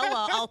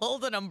umbrella. I'll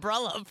hold an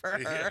umbrella for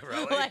her. Yeah,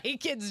 really?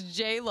 Like it's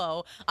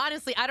J-Lo.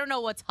 Honestly, I don't know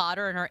what's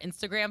hotter in her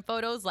Instagram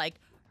photos, like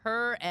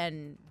her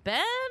and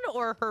Ben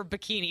or her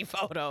bikini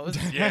photos.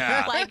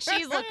 Yeah. Like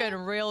she's looking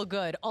real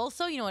good.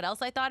 Also, you know what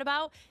else I thought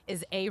about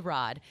is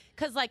A-Rod.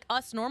 Because like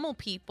us normal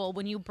people,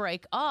 when you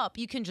break up,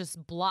 you can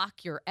just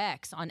block your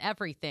ex on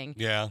everything.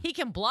 Yeah. He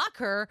can block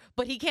her,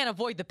 but he can't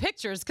avoid the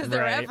pictures because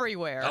they're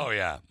everywhere. Oh,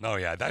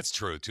 yeah. That's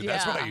true, too.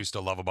 That's what I Yeah. used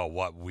to love about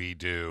what we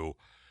do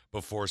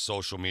before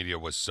social media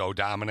was so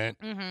dominant.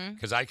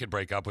 Because I could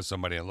break up with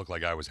somebody and look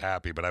like I was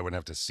happy, but I wouldn't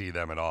have to see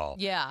them at all.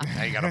 Yeah.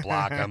 Now you got to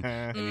block them,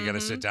 and you got to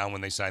sit down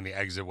when they sign the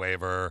exit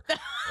waiver.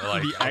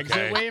 Like, The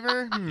exit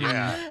waiver?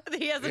 Yeah.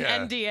 He has an Yeah.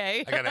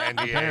 NDA. I got an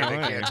NDA.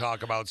 They can't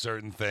talk about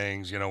certain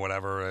things, you know,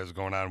 whatever is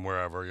going on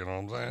wherever, you know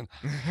what I'm saying?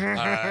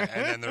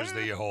 And then there's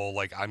the whole,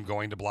 like, I'm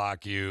going to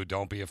block you.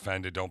 Don't be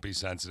offended. Don't be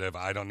sensitive.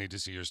 I don't need to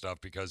see your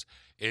stuff because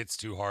it's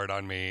too hard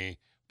on me.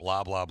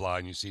 Blah, blah, blah.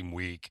 And you seem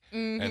weak.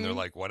 And they're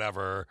like,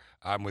 whatever.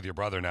 I'm with your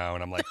brother now.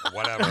 And I'm like,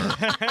 whatever.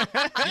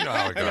 You know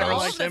how it I never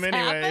goes. liked him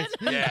anyways.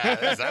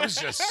 Yeah, that was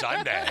just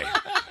Sunday.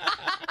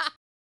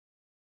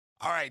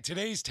 All right,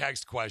 today's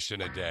text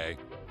question a day.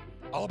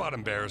 All about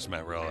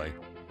embarrassment, really.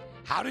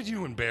 How did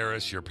you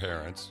embarrass your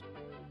parents?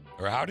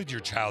 Or how did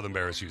your child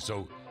embarrass you?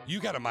 So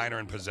you got a minor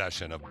in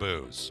possession of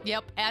booze.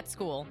 Yep, at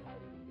school.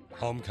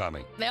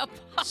 Homecoming. Yep.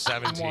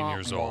 17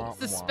 years old.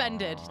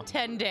 Suspended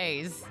 10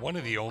 days. One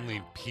of the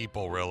only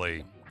people,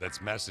 really, that's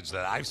messaged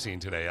that I've seen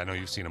today, I know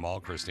you've seen them all,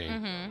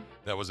 Christine,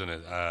 that was an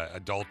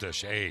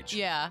adultish age.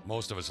 Yeah.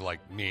 Most of us are like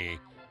me.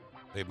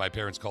 My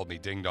parents called me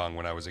Ding Dong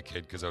when I was a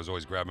kid because I was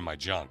always grabbing my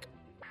junk.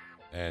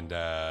 And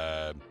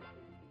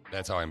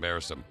that's how I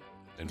embarrassed them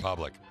in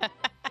public.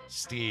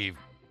 Steve,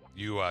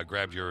 you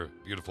grabbed your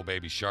beautiful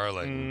baby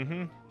Charlotte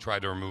and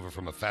tried to remove her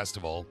from a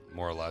festival,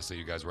 more or less, that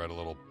you guys were at a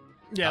little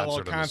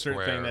concert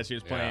square. thing that she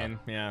was playing.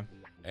 Yeah.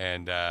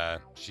 And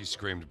she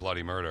screamed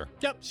bloody murder.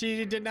 Yep,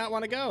 she did not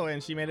want to go,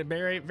 and she made it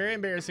very, very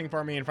embarrassing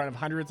for me in front of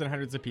hundreds and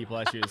hundreds of people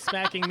as she was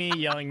smacking me,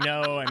 yelling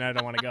no, and I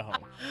don't want to go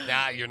home.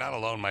 Nah, you're not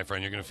alone, my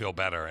friend. You're going to feel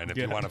better. And if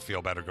you Good. want to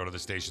feel better, go to the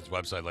station's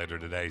website later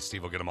today.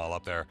 Steve will get them all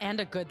up there.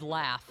 And a good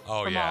laugh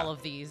Oh, from yeah. all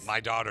of these.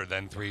 My daughter,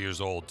 then 3 years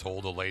old,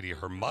 told a lady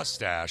her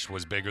mustache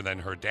was bigger than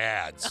her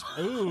dad's.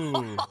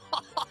 Ooh.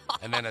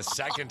 And then a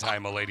second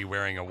time, a lady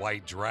wearing a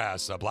white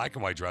dress, a black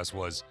and white dress,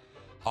 was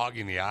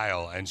hogging the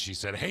aisle, and she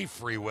said, "Hey,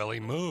 Free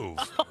Willy, move."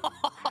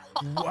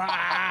 Wow.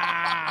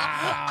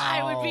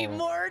 I would be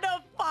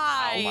mortified.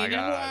 Oh, my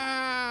God.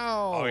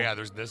 Wow. Oh, yeah,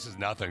 this is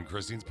nothing.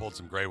 Christine's pulled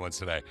some great ones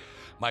today.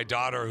 My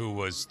daughter, who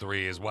was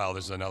 3 as well,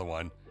 this is another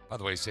one. By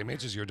the way, same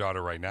age as your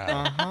daughter right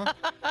now.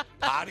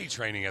 Potty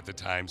training at the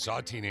time, saw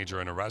a teenager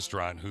in a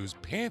restaurant whose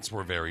pants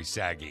were very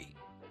saggy.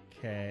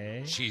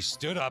 Okay. She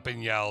stood up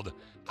and yelled,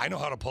 "I know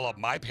how to pull up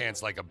my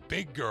pants like a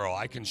big girl.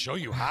 I can show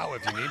you how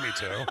if you need me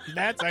to."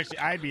 That's actually,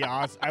 I'd be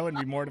awesome. I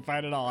wouldn't be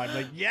mortified at all. I'd be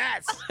like,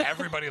 yes.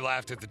 Everybody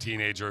laughed at the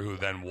teenager, who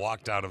then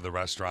walked out of the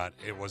restaurant.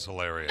 It was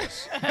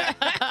hilarious.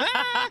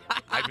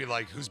 I'd be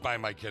like, who's buying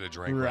my kid a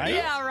drink? Right? now?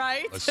 Yeah,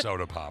 right. A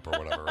soda pop or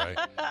whatever, right?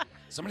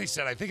 Somebody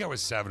said, I think I was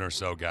 7 or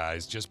so,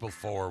 guys, just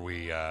before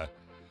we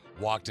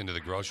walked into the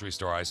grocery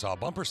store, I saw a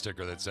bumper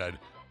sticker that said,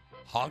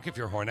 "Honk if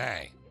you're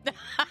horny."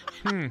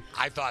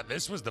 I thought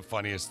this was the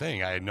funniest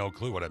thing. I had no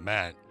clue what it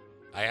meant.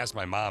 I asked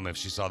my mom if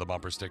she saw the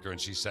bumper sticker, and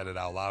she said it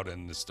out loud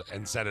and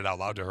said it out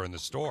loud to her in the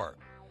store.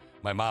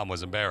 My mom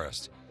was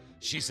embarrassed.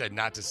 She said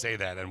not to say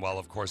that, and well,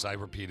 of course, I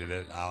repeated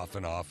it off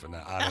and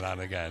on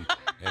again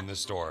in the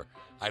store.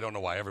 I don't know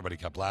why everybody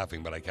kept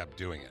laughing, but I kept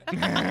doing it.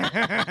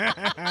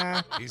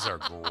 These are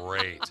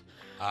great.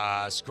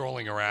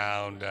 Scrolling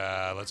around,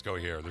 let's go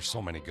here. There's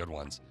so many good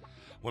ones.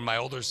 When my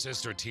older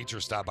sister teacher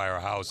stopped by our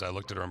house, I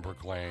looked at her and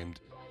proclaimed,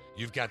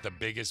 "You've got the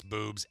biggest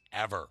boobs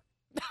ever."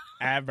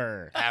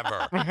 Ever.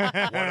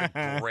 What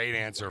a great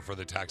answer for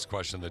the text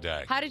question of the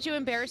day. How did you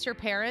embarrass your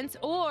parents,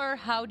 or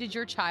how did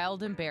your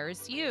child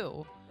embarrass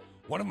you?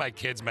 One of my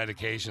kids'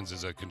 medications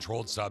is a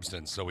controlled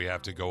substance, so we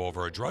have to go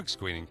over a drug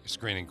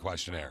screening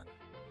questionnaire.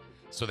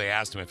 So they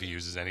asked him if he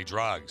uses any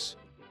drugs.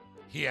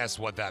 He asked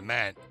what that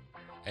meant,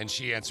 and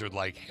she answered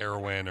like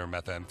heroin or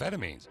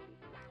methamphetamines.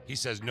 He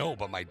says, no,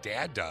 but my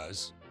dad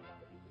does.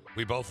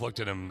 We both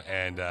looked at him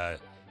and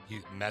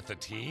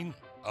methadone?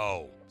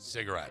 Oh,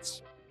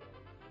 cigarettes.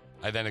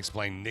 I then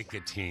explained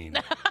nicotine,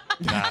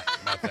 not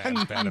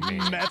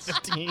methamphetamine.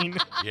 Methadone.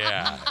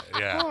 Yeah.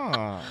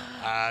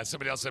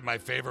 Somebody else said my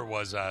favorite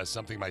was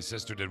something my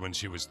sister did when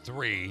she was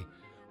 3.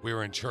 We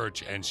were in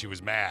church and she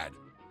was mad.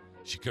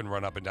 She couldn't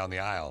run up and down the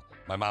aisle.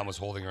 My mom was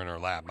holding her in her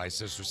lap. My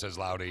sister says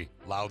loudly,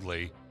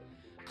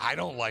 I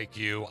don't like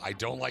you, I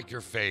don't like your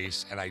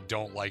face, and I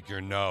don't like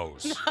your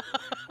nose.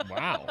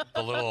 Wow.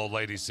 The little old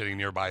lady sitting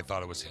nearby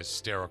thought it was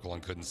hysterical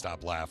and couldn't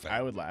stop laughing.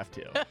 I would laugh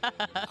too.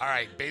 All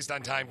right, based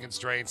on time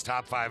constraints,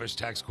 top 5-ish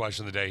text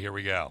question of the day. Here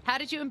we go. How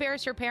did you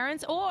embarrass your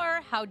parents,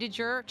 or how did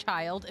your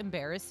child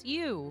embarrass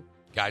you?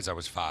 Guys, I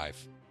was 5.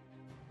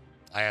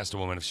 I asked a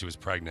woman if she was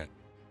pregnant.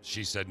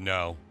 She said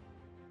no.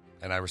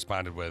 And I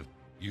responded with,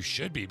 you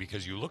should be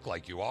because you look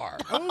like you are.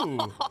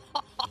 Ooh.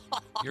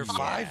 You're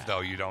 5,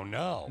 though. You don't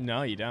know.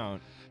 No, you don't.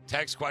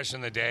 Text question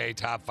of the day,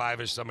 top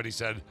 5-ish. Somebody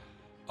said,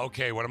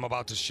 okay, what I'm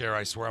about to share,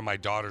 I swear on my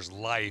daughter's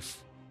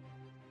life,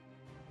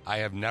 I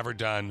have never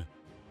done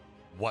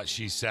what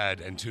she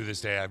said, and to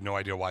this day, I have no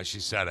idea why she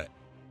said it.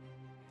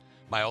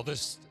 My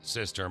oldest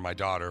sister, my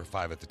daughter,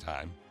 5 at the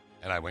time,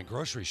 and I went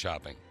grocery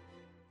shopping.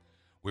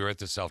 We were at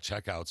the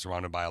self-checkout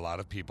surrounded by a lot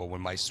of people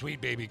when my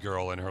sweet baby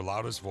girl, in her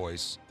loudest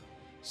voice,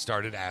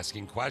 started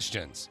asking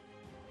questions.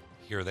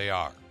 Here they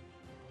are.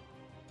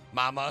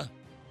 Mama,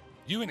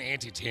 you and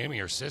Auntie Tammy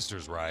are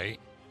sisters, right?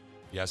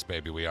 Yes,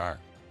 baby, we are.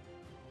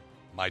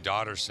 My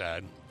daughter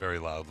said, very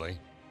loudly,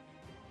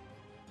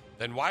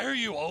 then why are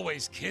you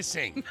always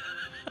kissing?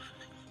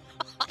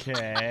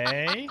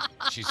 Okay.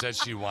 She said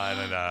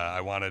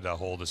I wanted a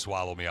hole to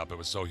swallow me up. It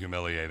was so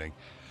humiliating.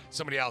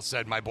 Somebody else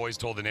said, my boys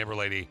told the neighbor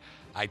lady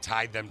I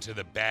tied them to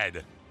the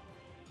bed.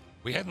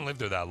 We hadn't lived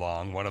there that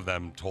long. One of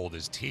them told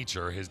his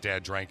teacher his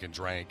dad drank and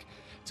drank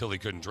till he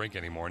couldn't drink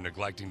anymore,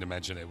 neglecting to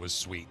mention it was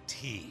sweet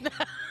tea.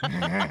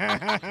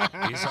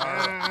 These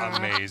are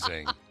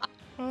amazing.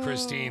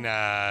 Christine,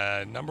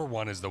 number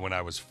 1 is the when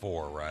I was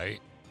 4, right?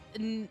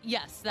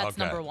 Yes, that's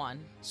Okay. number 1.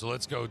 So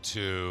let's go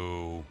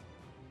to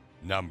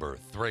number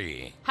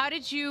 3. How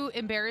did you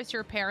embarrass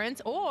your parents,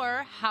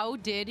 or how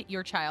did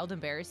your child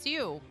embarrass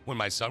you? When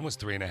my son was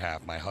 3 and a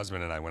half, my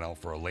husband and I went out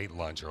for a late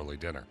lunch, early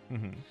dinner.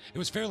 Mm-hmm. It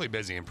was fairly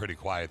busy and pretty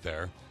quiet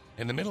there.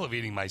 In the middle of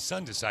eating, my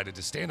son decided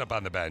to stand up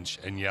on the bench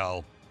and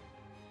yell,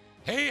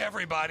 hey,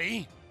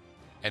 everybody.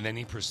 And then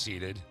he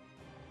proceeded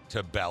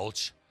to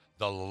belch,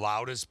 the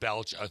loudest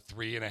belch a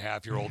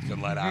 3.5-year-old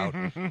can let out.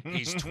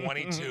 He's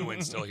 22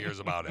 and still hears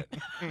about it.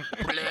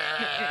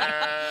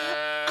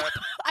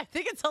 I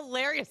think it's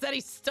hilarious that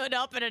he stood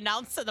up and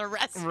announced to the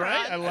restaurant.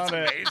 Right? I love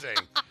That's it. amazing.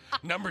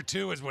 Number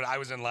 2 is when I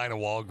was in line at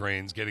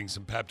Walgreens getting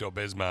some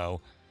Pepto-Bismol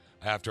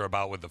after a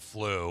bout with the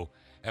flu,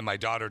 and my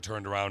daughter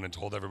turned around and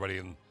told everybody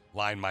in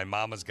line, my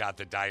mama's got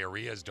the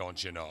diarrheas,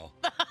 don't you know?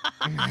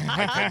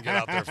 I couldn't get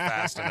out there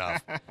fast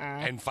enough.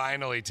 And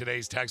finally,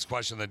 today's text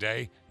question of the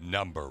day,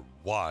 number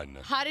 1.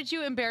 How did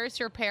you embarrass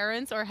your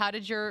parents, or how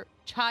did your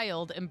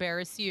child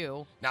embarrass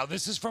you? Now,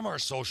 this is from our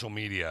social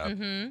media.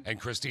 Mhm. And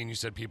Christine, you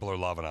said people are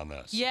loving on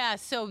this. Yeah,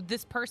 so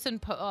this person,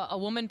 a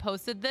woman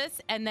posted this,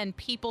 and then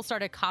people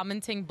started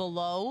commenting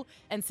below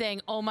and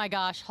saying, oh my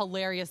gosh,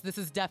 hilarious. This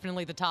is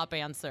definitely the top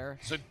answer.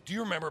 So do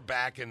you remember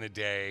back in the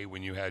day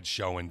when you had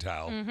show and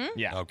tell? Mhm.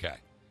 Yeah. Okay.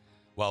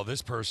 Well,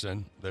 this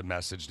person that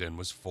messaged in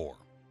was 4.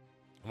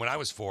 When I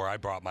was 4, I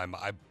brought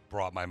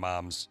my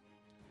mom's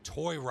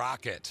toy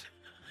rocket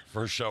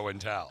for show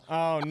and tell.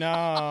 Oh,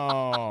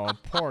 no.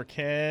 Poor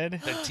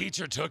kid. The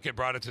teacher took it,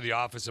 brought it to the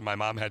office, and my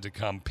mom had to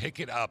come pick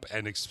it up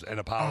and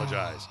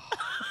apologize.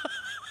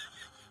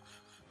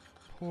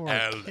 Poor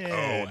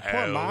kid.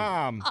 Poor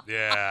mom.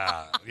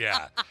 Yeah.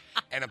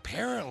 And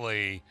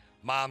apparently,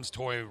 mom's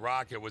toy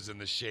rocket was in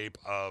the shape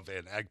of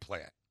an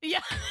eggplant.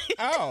 Yeah.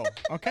 Oh,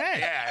 okay.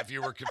 Yeah, if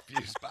you were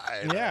confused by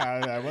it.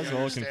 Yeah, I was a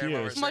little understand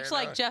what we're confused. Much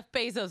saying like Jeff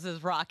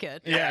Bezos'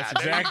 rocket. Yeah,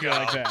 it's there you exactly go.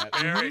 like that.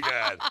 Very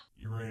good.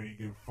 You ready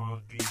to get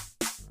funky?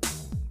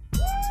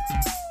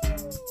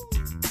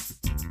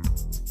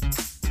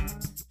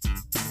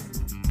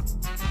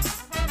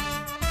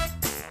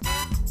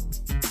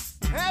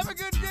 Have a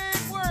good day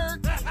at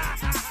work.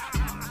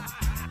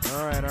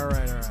 All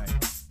right.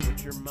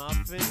 Put your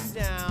muffin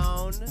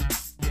down.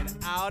 Get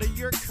out of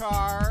your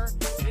car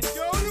and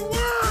go to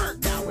work.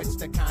 Now it's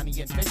the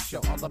Connie and Fish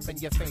show, all up in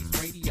your face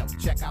radio.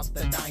 Check out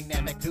the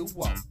dynamic duo.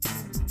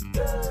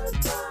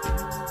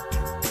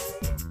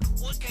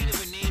 What kind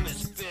of a name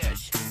is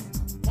Fish?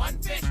 One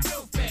fish,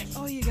 two fish.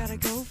 Oh, you gotta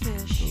go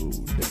fish. Ooh,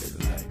 daddy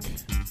like.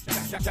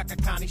 Shaka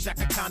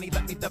Connie,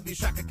 let me love you,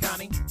 Shaka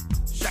Connie.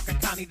 Shaka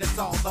Connie, that's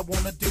all I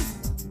wanna do.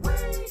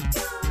 Wake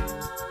up.